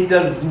God. It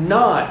does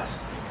not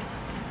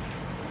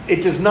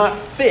It does not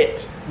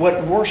fit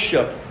what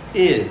worship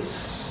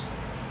is.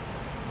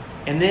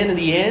 And then in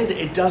the end,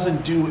 it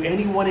doesn't do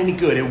anyone any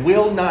good. It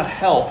will not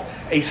help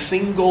a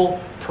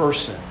single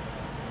person.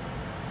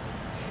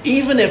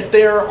 Even if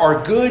there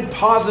are good,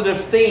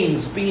 positive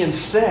things being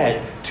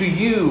said to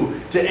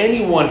you, to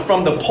anyone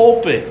from the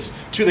pulpit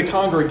to the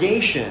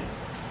congregation,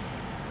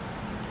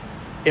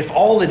 if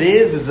all it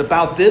is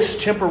about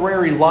this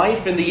temporary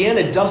life, in the end,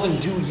 it doesn't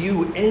do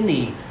you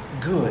any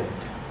good.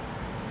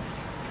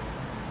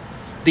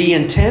 The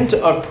intent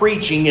of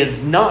preaching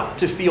is not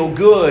to feel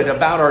good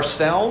about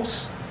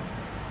ourselves.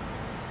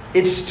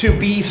 It's to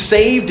be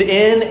saved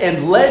in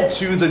and led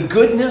to the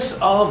goodness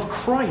of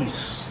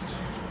Christ.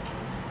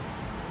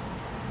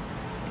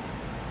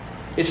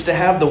 It's to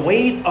have the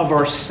weight of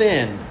our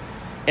sin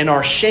and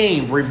our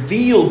shame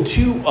revealed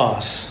to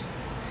us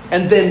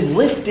and then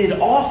lifted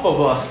off of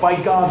us by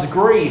God's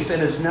grace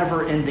and His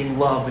never-ending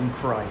love in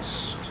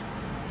Christ.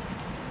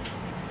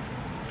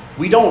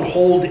 We don't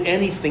hold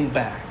anything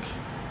back.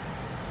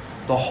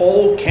 The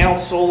whole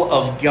counsel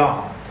of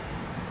God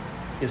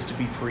is to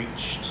be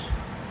preached.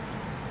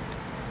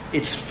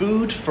 It's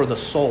food for the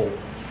soul.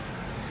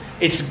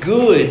 It's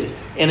good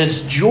and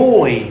it's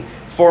joy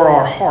for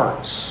our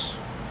hearts.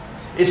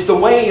 It's the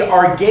way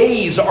our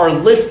gaze are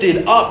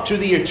lifted up to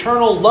the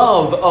eternal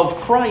love of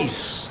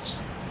Christ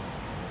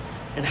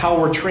and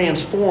how we're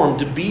transformed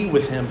to be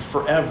with Him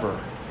forever.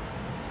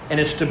 And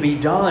it's to be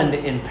done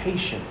in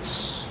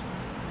patience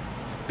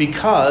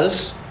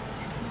because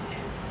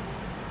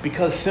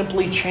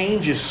simply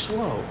change is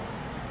slow.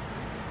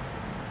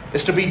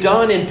 It's to be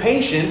done in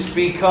patience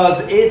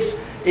because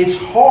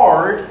it's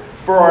hard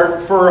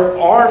for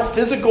our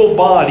physical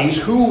bodies,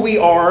 who we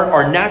are,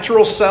 our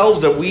natural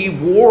selves that we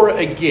war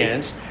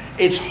against.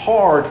 It's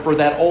hard for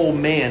that old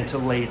man to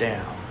lay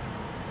down.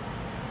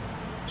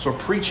 So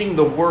preaching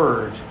the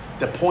word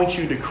that points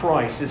you to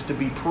Christ is to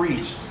be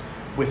preached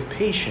with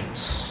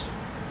patience.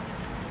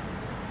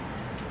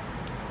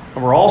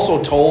 And we're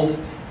also told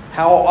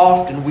how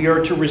often we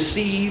are to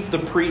receive the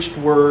preached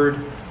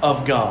word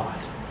of God.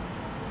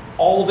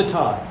 All the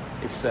time,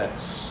 it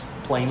says,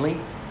 plainly.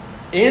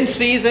 In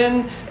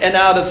season and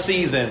out of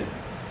season.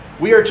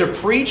 We are to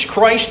preach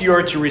Christ. You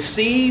are to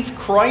receive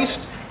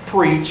Christ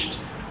preached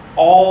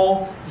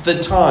all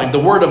the time. The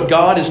word of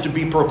God is to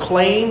be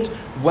proclaimed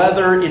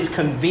whether it's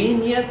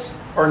convenient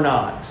or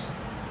not.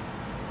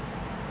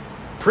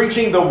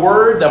 Preaching the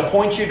word that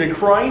points you to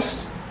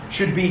Christ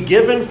should be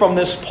given from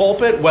this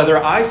pulpit whether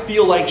I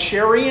feel like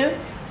sharing it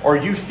or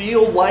you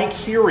feel like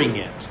hearing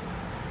it.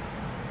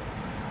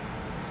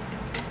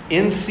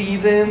 In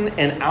season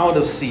and out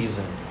of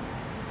season.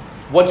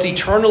 What's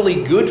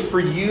eternally good for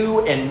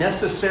you and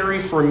necessary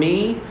for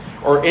me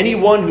or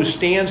anyone who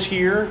stands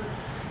here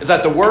is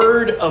that the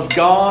word of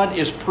God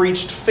is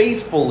preached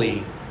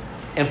faithfully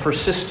and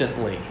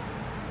persistently.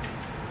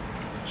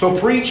 So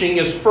preaching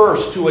is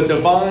first to a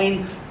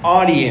divine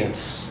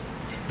audience.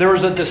 There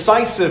is a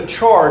decisive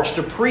charge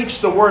to preach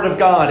the word of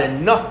God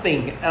and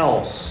nothing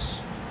else.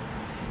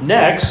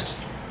 Next,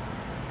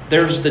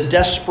 there's the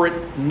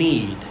desperate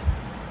need.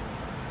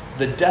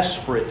 The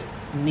desperate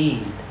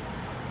need.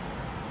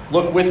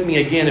 Look with me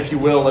again, if you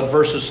will, at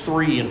verses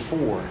 3 and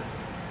 4.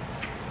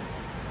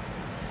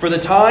 For the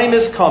time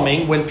is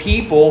coming when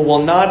people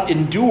will not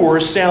endure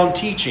sound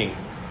teaching,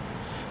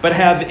 but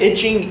have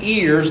itching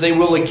ears. They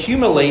will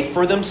accumulate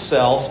for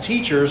themselves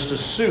teachers to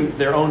suit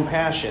their own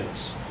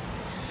passions,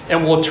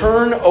 and will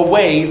turn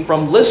away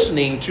from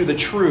listening to the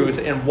truth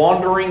and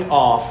wandering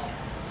off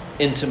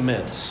into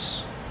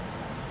myths.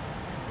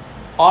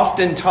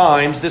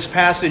 Oftentimes, this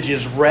passage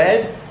is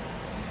read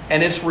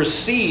and it's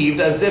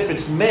received as if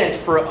it's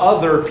meant for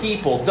other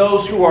people,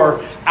 those who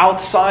are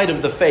outside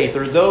of the faith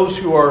or those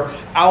who are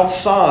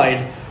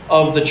outside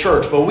of the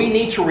church. But we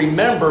need to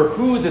remember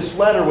who this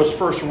letter was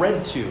first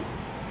read to.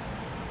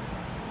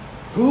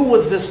 Who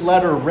was this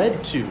letter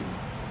read to?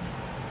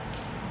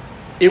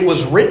 It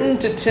was written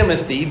to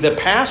Timothy, the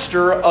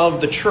pastor of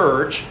the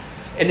church,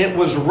 and it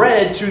was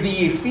read to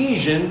the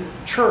Ephesian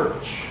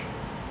church.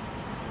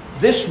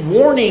 This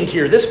warning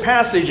here, this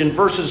passage in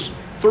verses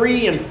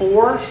 3 and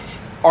 4,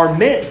 are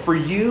meant for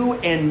you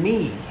and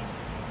me.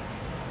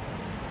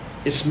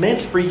 It's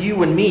meant for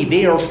you and me.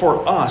 They are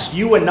for us.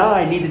 You and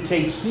I need to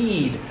take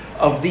heed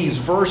of these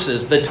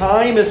verses. The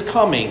time is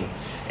coming,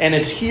 and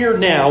it's here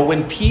now,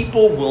 when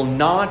people will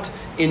not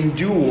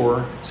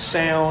endure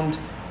sound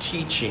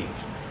teaching.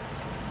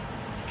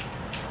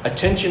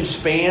 Attention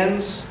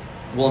spans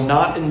will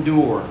not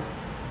endure.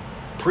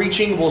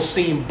 Preaching will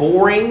seem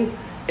boring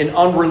and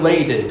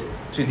unrelated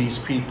to these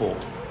people.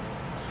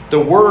 The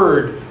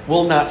word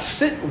will not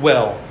sit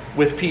well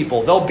with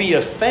people. They'll be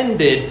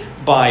offended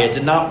by it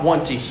and not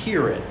want to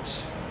hear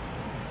it.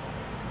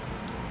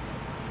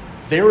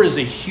 There is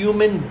a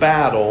human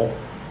battle,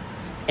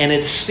 and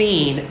it's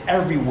seen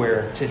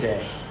everywhere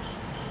today.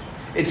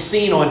 It's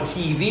seen on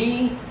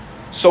TV,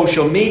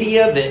 social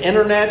media, the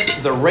internet,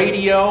 the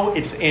radio.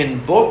 It's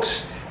in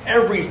books,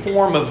 every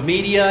form of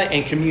media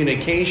and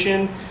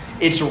communication.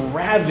 It's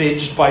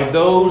ravaged by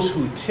those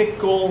who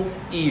tickle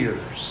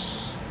ears.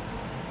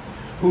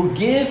 who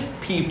give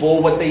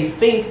people what they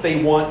think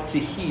they want to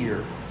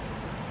hear.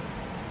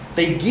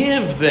 They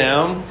give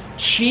them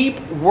cheap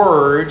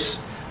words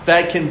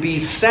that can be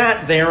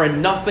sat there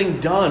and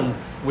nothing done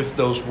with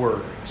those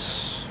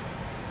words.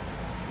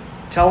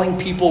 Telling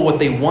people what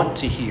they want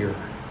to hear.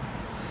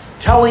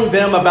 Telling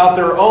them about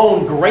their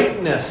own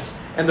greatness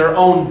and their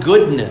own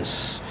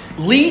goodness.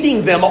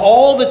 Leading them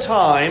all the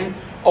time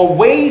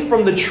away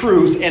from the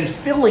truth and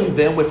filling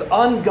them with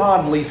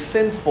ungodly,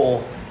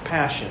 sinful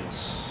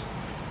passions.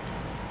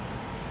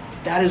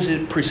 That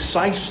is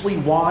precisely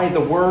why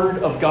the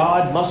Word of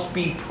God must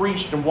be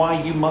preached and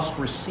why you must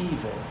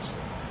receive it.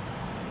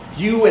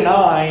 You and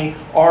I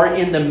are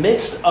in the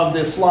midst of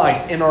this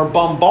life and are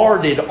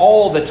bombarded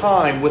all the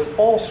time with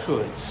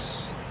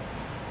falsehoods.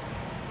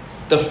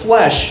 The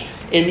flesh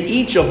in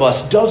each of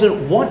us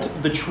doesn't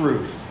want the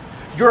truth.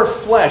 Your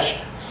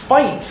flesh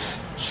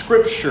fights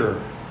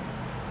Scripture.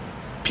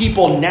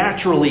 People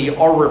naturally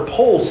are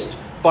repulsed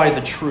by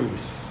the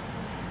truth.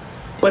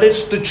 But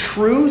it's the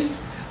truth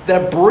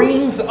that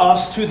brings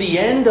us to the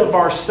end of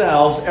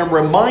ourselves and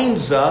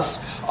reminds us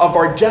of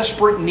our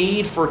desperate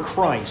need for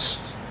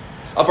Christ,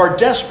 of our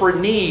desperate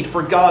need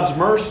for God's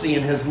mercy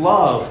and His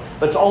love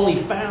that's only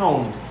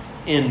found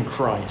in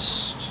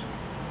Christ.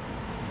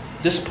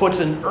 This puts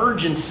an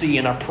urgency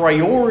and a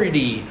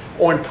priority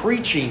on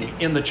preaching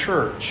in the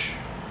church.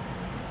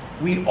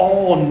 We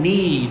all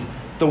need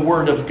the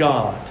Word of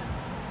God.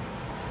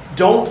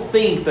 Don't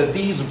think that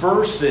these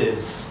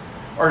verses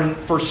are,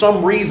 for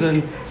some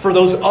reason, for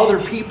those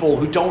other people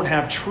who don't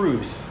have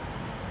truth.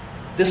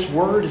 This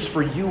word is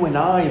for you and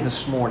I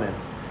this morning.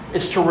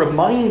 It's to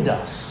remind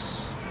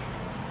us.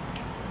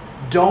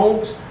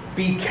 Don't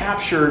be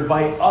captured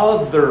by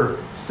other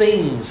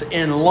things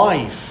in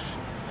life.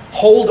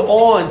 Hold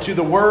on to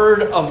the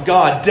Word of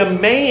God.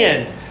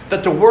 Demand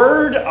that the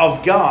Word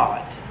of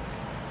God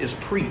is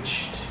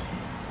preached.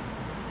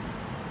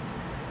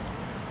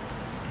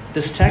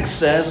 This text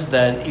says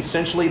that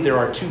essentially there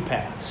are two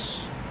paths.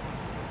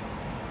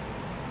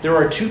 There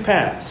are two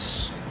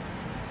paths.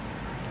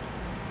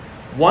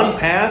 One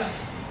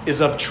path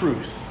is of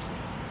truth.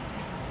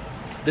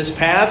 This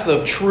path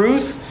of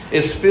truth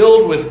is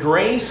filled with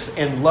grace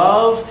and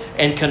love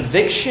and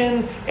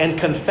conviction and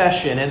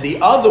confession. And the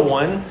other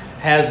one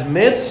has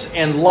myths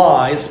and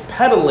lies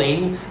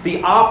peddling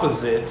the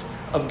opposite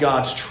of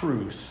God's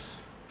truth.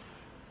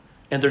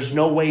 And there's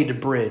no way to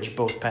bridge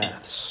both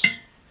paths.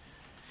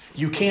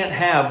 You can't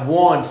have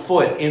one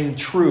foot in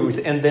truth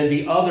and then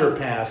the other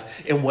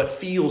path in what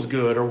feels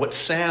good or what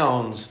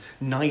sounds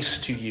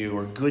nice to you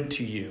or good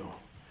to you.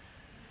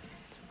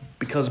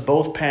 Because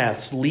both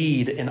paths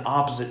lead in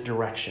opposite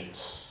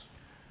directions.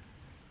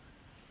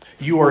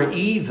 You are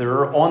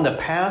either on the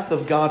path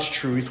of God's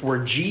truth where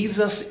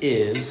Jesus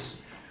is,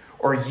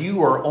 or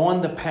you are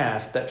on the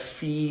path that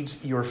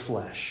feeds your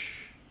flesh.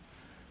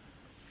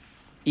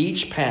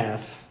 Each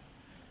path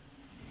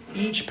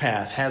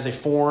has a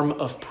form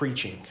of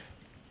preaching.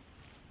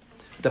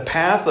 The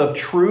path of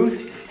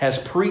truth has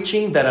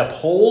preaching that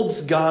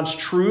upholds God's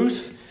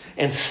truth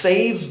and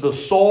saves the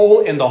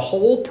soul and the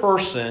whole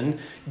person,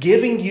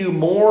 giving you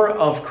more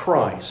of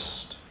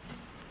Christ.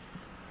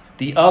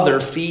 The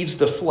other feeds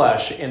the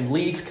flesh and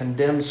leads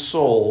condemned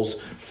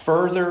souls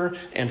further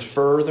and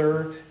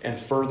further and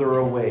further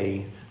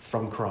away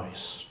from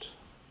Christ.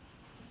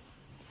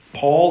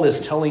 Paul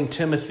is telling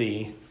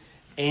Timothy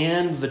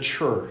and the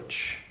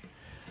church,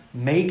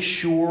 make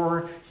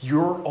sure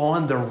you're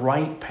on the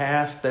right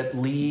path that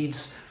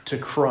leads to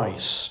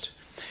Christ.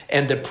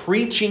 And the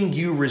preaching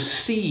you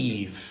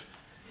receive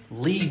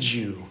leads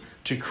you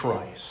to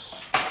Christ.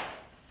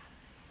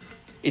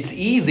 It's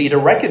easy to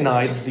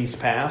recognize these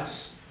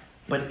paths,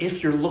 but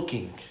if you're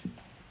looking.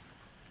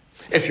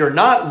 If you're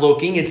not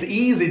looking, it's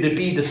easy to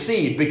be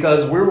deceived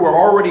because we were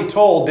already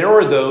told there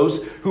are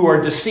those who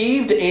are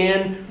deceived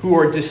and who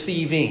are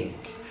deceiving.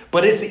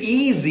 But it's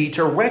easy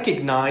to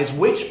recognize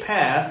which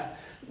path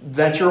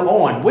that you're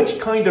on. Which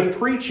kind of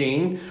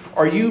preaching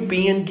are you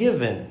being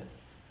given?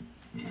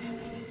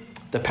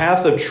 The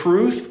path of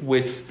truth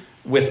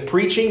with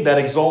preaching that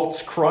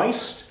exalts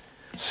Christ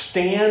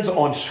stands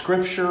on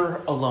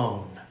Scripture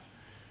alone.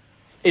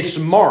 It's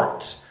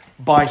marked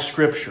by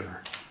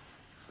Scripture.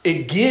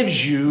 It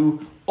gives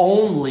you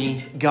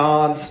only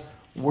God's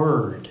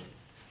Word.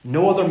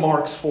 No other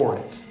marks for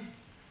it.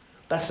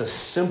 That's a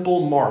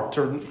simple mark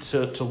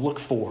to look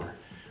for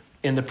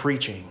in the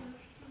preaching.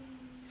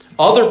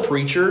 Other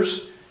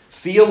preachers,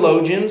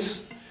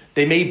 theologians,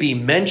 they may be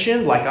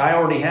mentioned, like I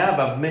already have.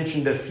 I've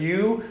mentioned a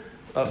few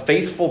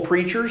faithful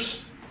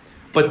preachers.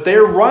 But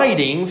their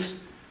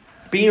writings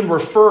being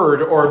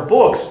referred, or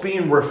books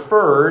being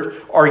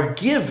referred, are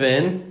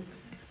given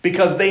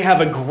because they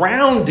have a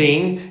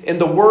grounding in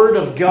the Word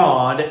of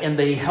God and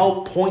they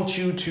help point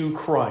you to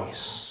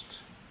Christ.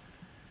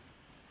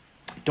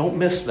 Don't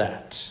miss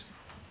that.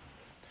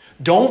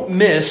 Don't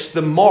miss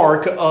the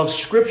mark of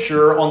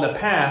Scripture on the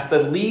path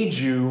that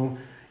leads you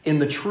in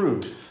the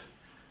truth.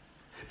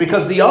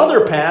 Because the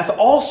other path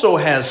also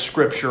has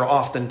Scripture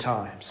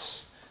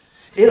oftentimes.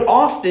 It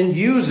often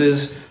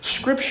uses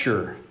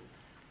Scripture.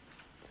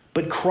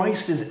 but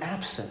Christ is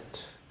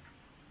absent.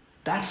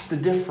 That's the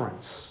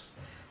difference.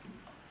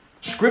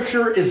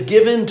 Scripture is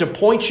given to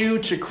point you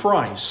to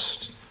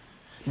Christ,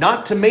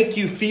 not to make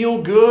you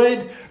feel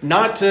good,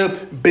 not to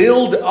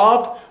build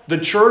up the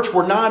church.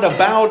 We're not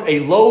about a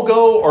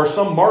logo or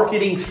some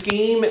marketing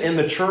scheme in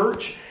the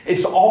church.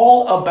 It's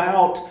all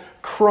about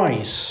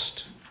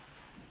Christ.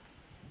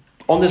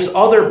 On this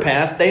other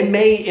path, they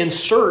may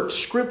insert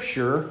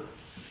Scripture,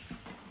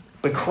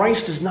 but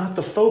Christ is not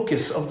the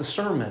focus of the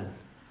sermon.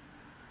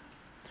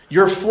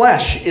 Your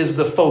flesh is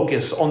the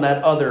focus on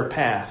that other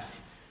path,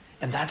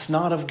 and that's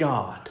not of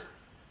God.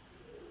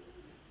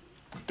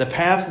 The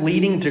path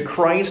leading to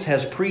Christ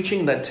has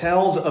preaching that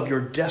tells of your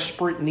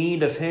desperate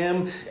need of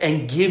Him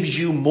and gives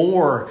you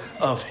more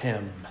of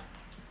Him.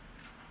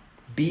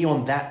 Be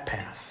on that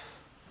path.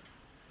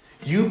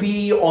 You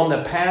be on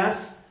the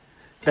path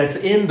that's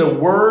in the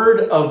Word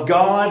of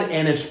God,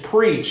 and it's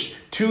preached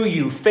to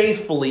you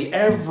faithfully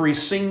every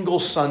single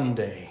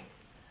Sunday.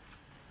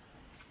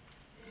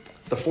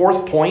 The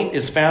fourth point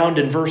is found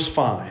in verse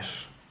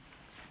 5.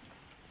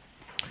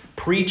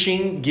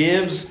 Preaching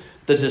gives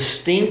the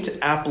distinct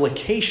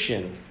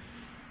application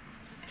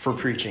for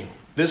preaching.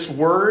 This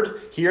word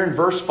here in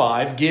verse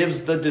 5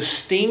 gives the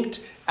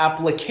distinct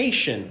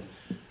application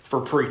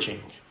for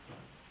preaching.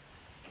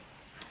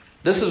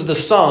 This is the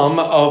sum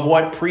of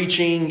what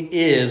preaching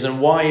is and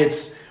why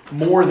it's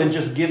more than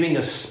just giving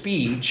a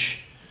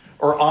speech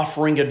or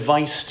offering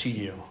advice to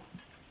you.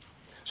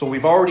 So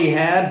we've already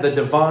had the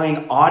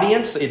divine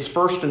audience. It's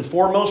first and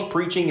foremost,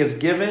 preaching is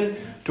given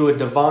to a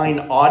divine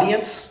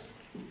audience.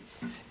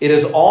 It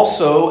is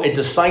also a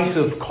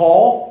decisive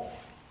call,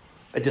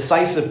 a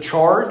decisive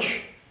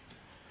charge.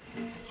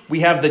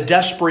 We have the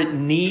desperate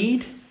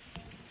need,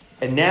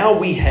 and now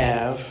we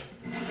have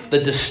the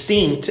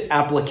distinct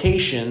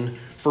application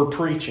for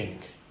preaching.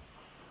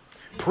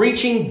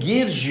 Preaching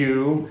gives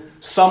you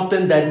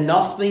something that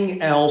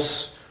nothing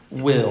else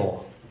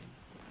will.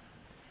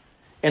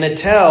 And it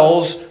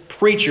tells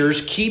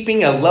preachers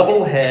keeping a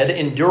level head,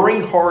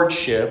 enduring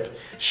hardship,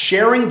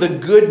 sharing the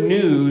good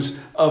news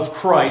of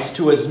Christ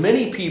to as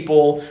many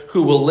people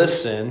who will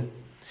listen,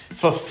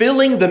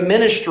 fulfilling the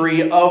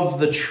ministry of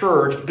the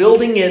church,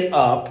 building it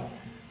up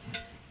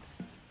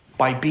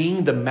by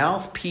being the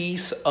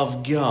mouthpiece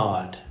of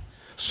God.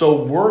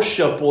 So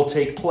worship will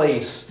take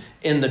place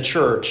in the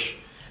church,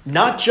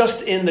 not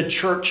just in the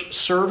church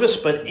service,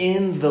 but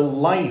in the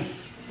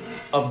life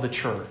of the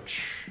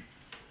church.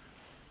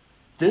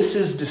 This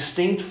is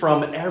distinct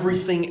from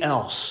everything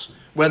else,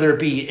 whether it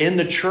be in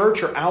the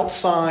church or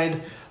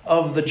outside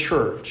of the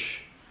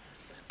church.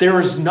 There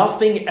is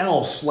nothing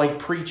else like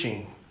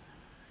preaching.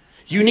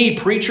 You need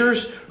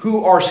preachers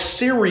who are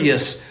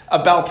serious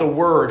about the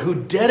word, who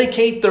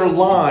dedicate their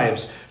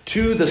lives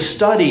to the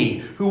study,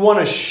 who want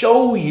to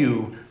show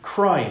you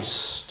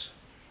Christ.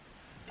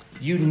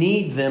 You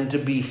need them to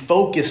be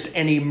focused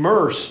and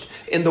immersed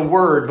in the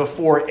word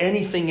before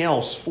anything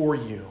else for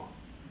you.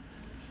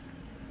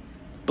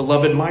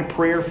 Beloved, my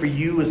prayer for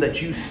you is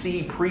that you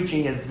see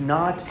preaching as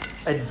not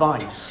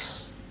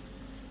advice.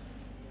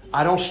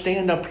 I don't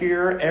stand up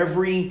here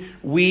every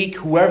week.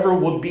 Whoever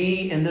will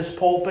be in this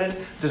pulpit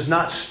does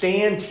not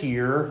stand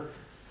here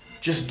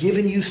just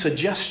giving you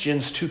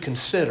suggestions to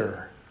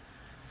consider,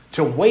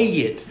 to weigh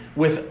it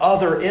with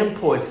other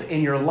inputs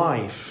in your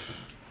life.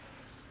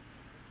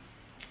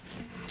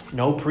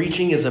 No,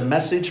 preaching is a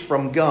message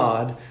from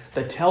God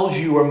that tells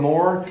you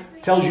more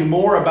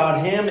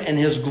about Him and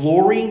His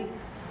glory,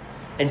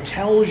 and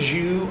tells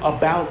you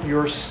about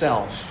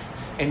yourself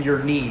and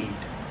your need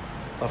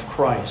of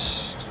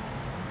Christ.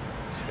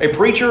 A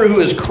preacher who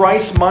is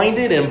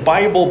Christ-minded and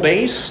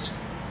Bible-based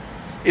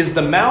is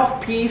the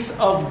mouthpiece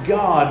of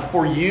God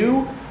for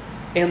you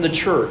and the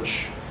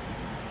church.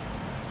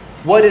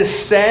 What is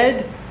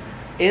said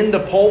in the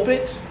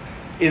pulpit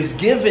is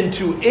given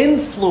to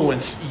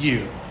influence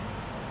you.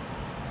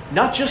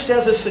 Not just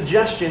as a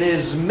suggestion, it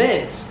is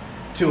meant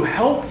to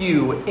help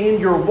you in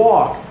your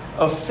walk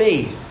of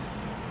faith.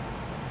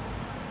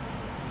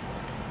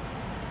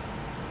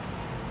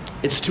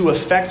 It's to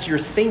affect your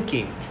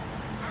thinking.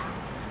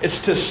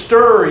 It's to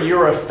stir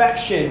your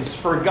affections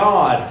for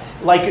God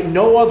like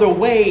no other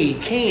way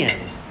can.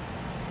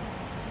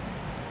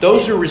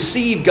 Those who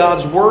receive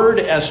God's word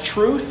as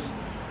truth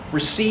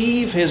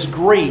receive His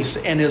grace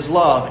and His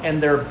love,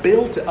 and they're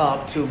built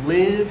up to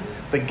live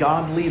the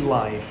godly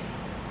life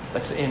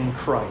that's in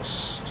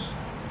Christ.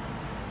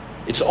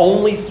 It's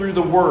only through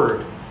the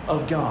Word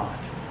of God.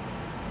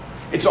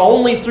 It's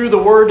only through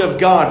the Word of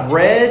God,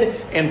 read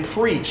and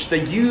preached,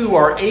 that you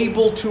are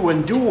able to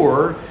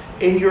endure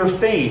in your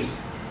faith.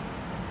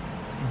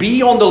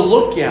 Be on the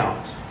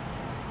lookout.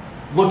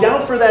 Look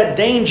out for that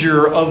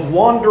danger of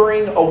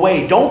wandering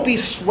away. Don't be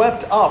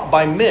swept up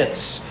by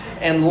myths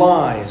and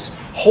lies.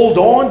 Hold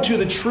on to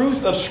the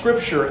truth of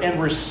Scripture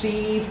and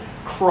receive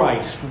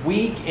Christ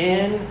week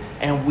in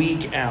and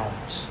week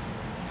out.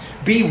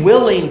 Be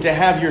willing to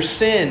have your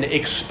sin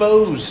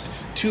exposed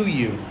to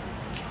you,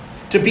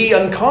 to be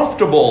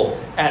uncomfortable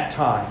at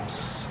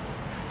times,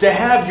 to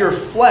have your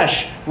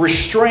flesh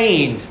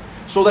restrained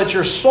so that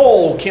your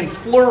soul can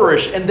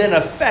flourish and then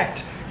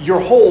affect your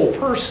whole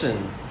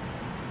person.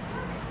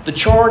 The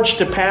charge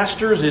to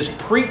pastors is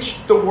preach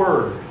the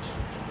word.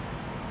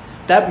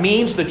 That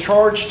means the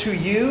charge to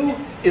you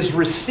is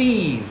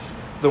receive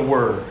the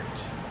word.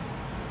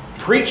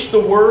 Preach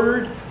the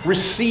word,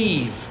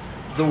 receive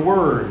the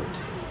word.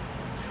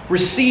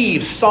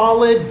 Receive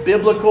solid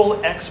biblical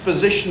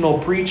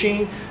expositional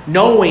preaching,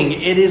 knowing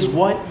it is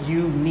what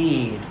you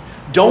need.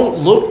 Don't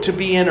look to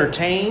be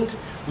entertained.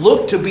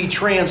 Look to be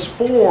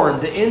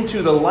transformed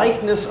into the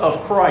likeness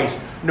of Christ,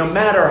 no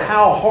matter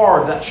how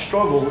hard that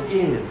struggle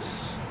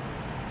is.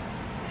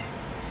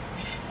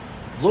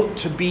 Look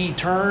to be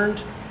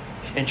turned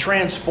and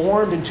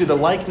transformed into the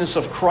likeness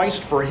of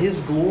Christ for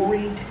His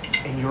glory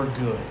and your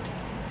good,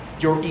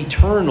 your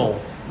eternal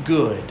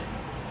good.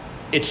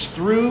 It's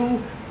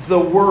through the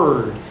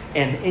Word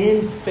and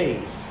in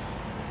faith.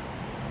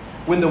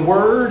 When the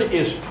Word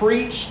is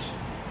preached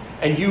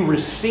and you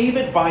receive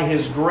it by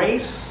His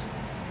grace,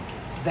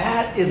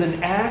 that is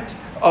an act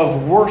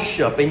of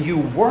worship, and you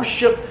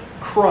worship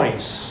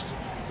Christ.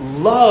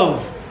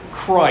 Love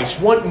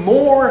Christ. Want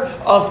more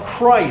of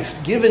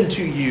Christ given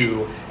to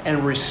you,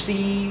 and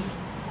receive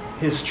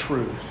His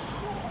truth.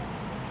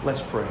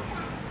 Let's pray.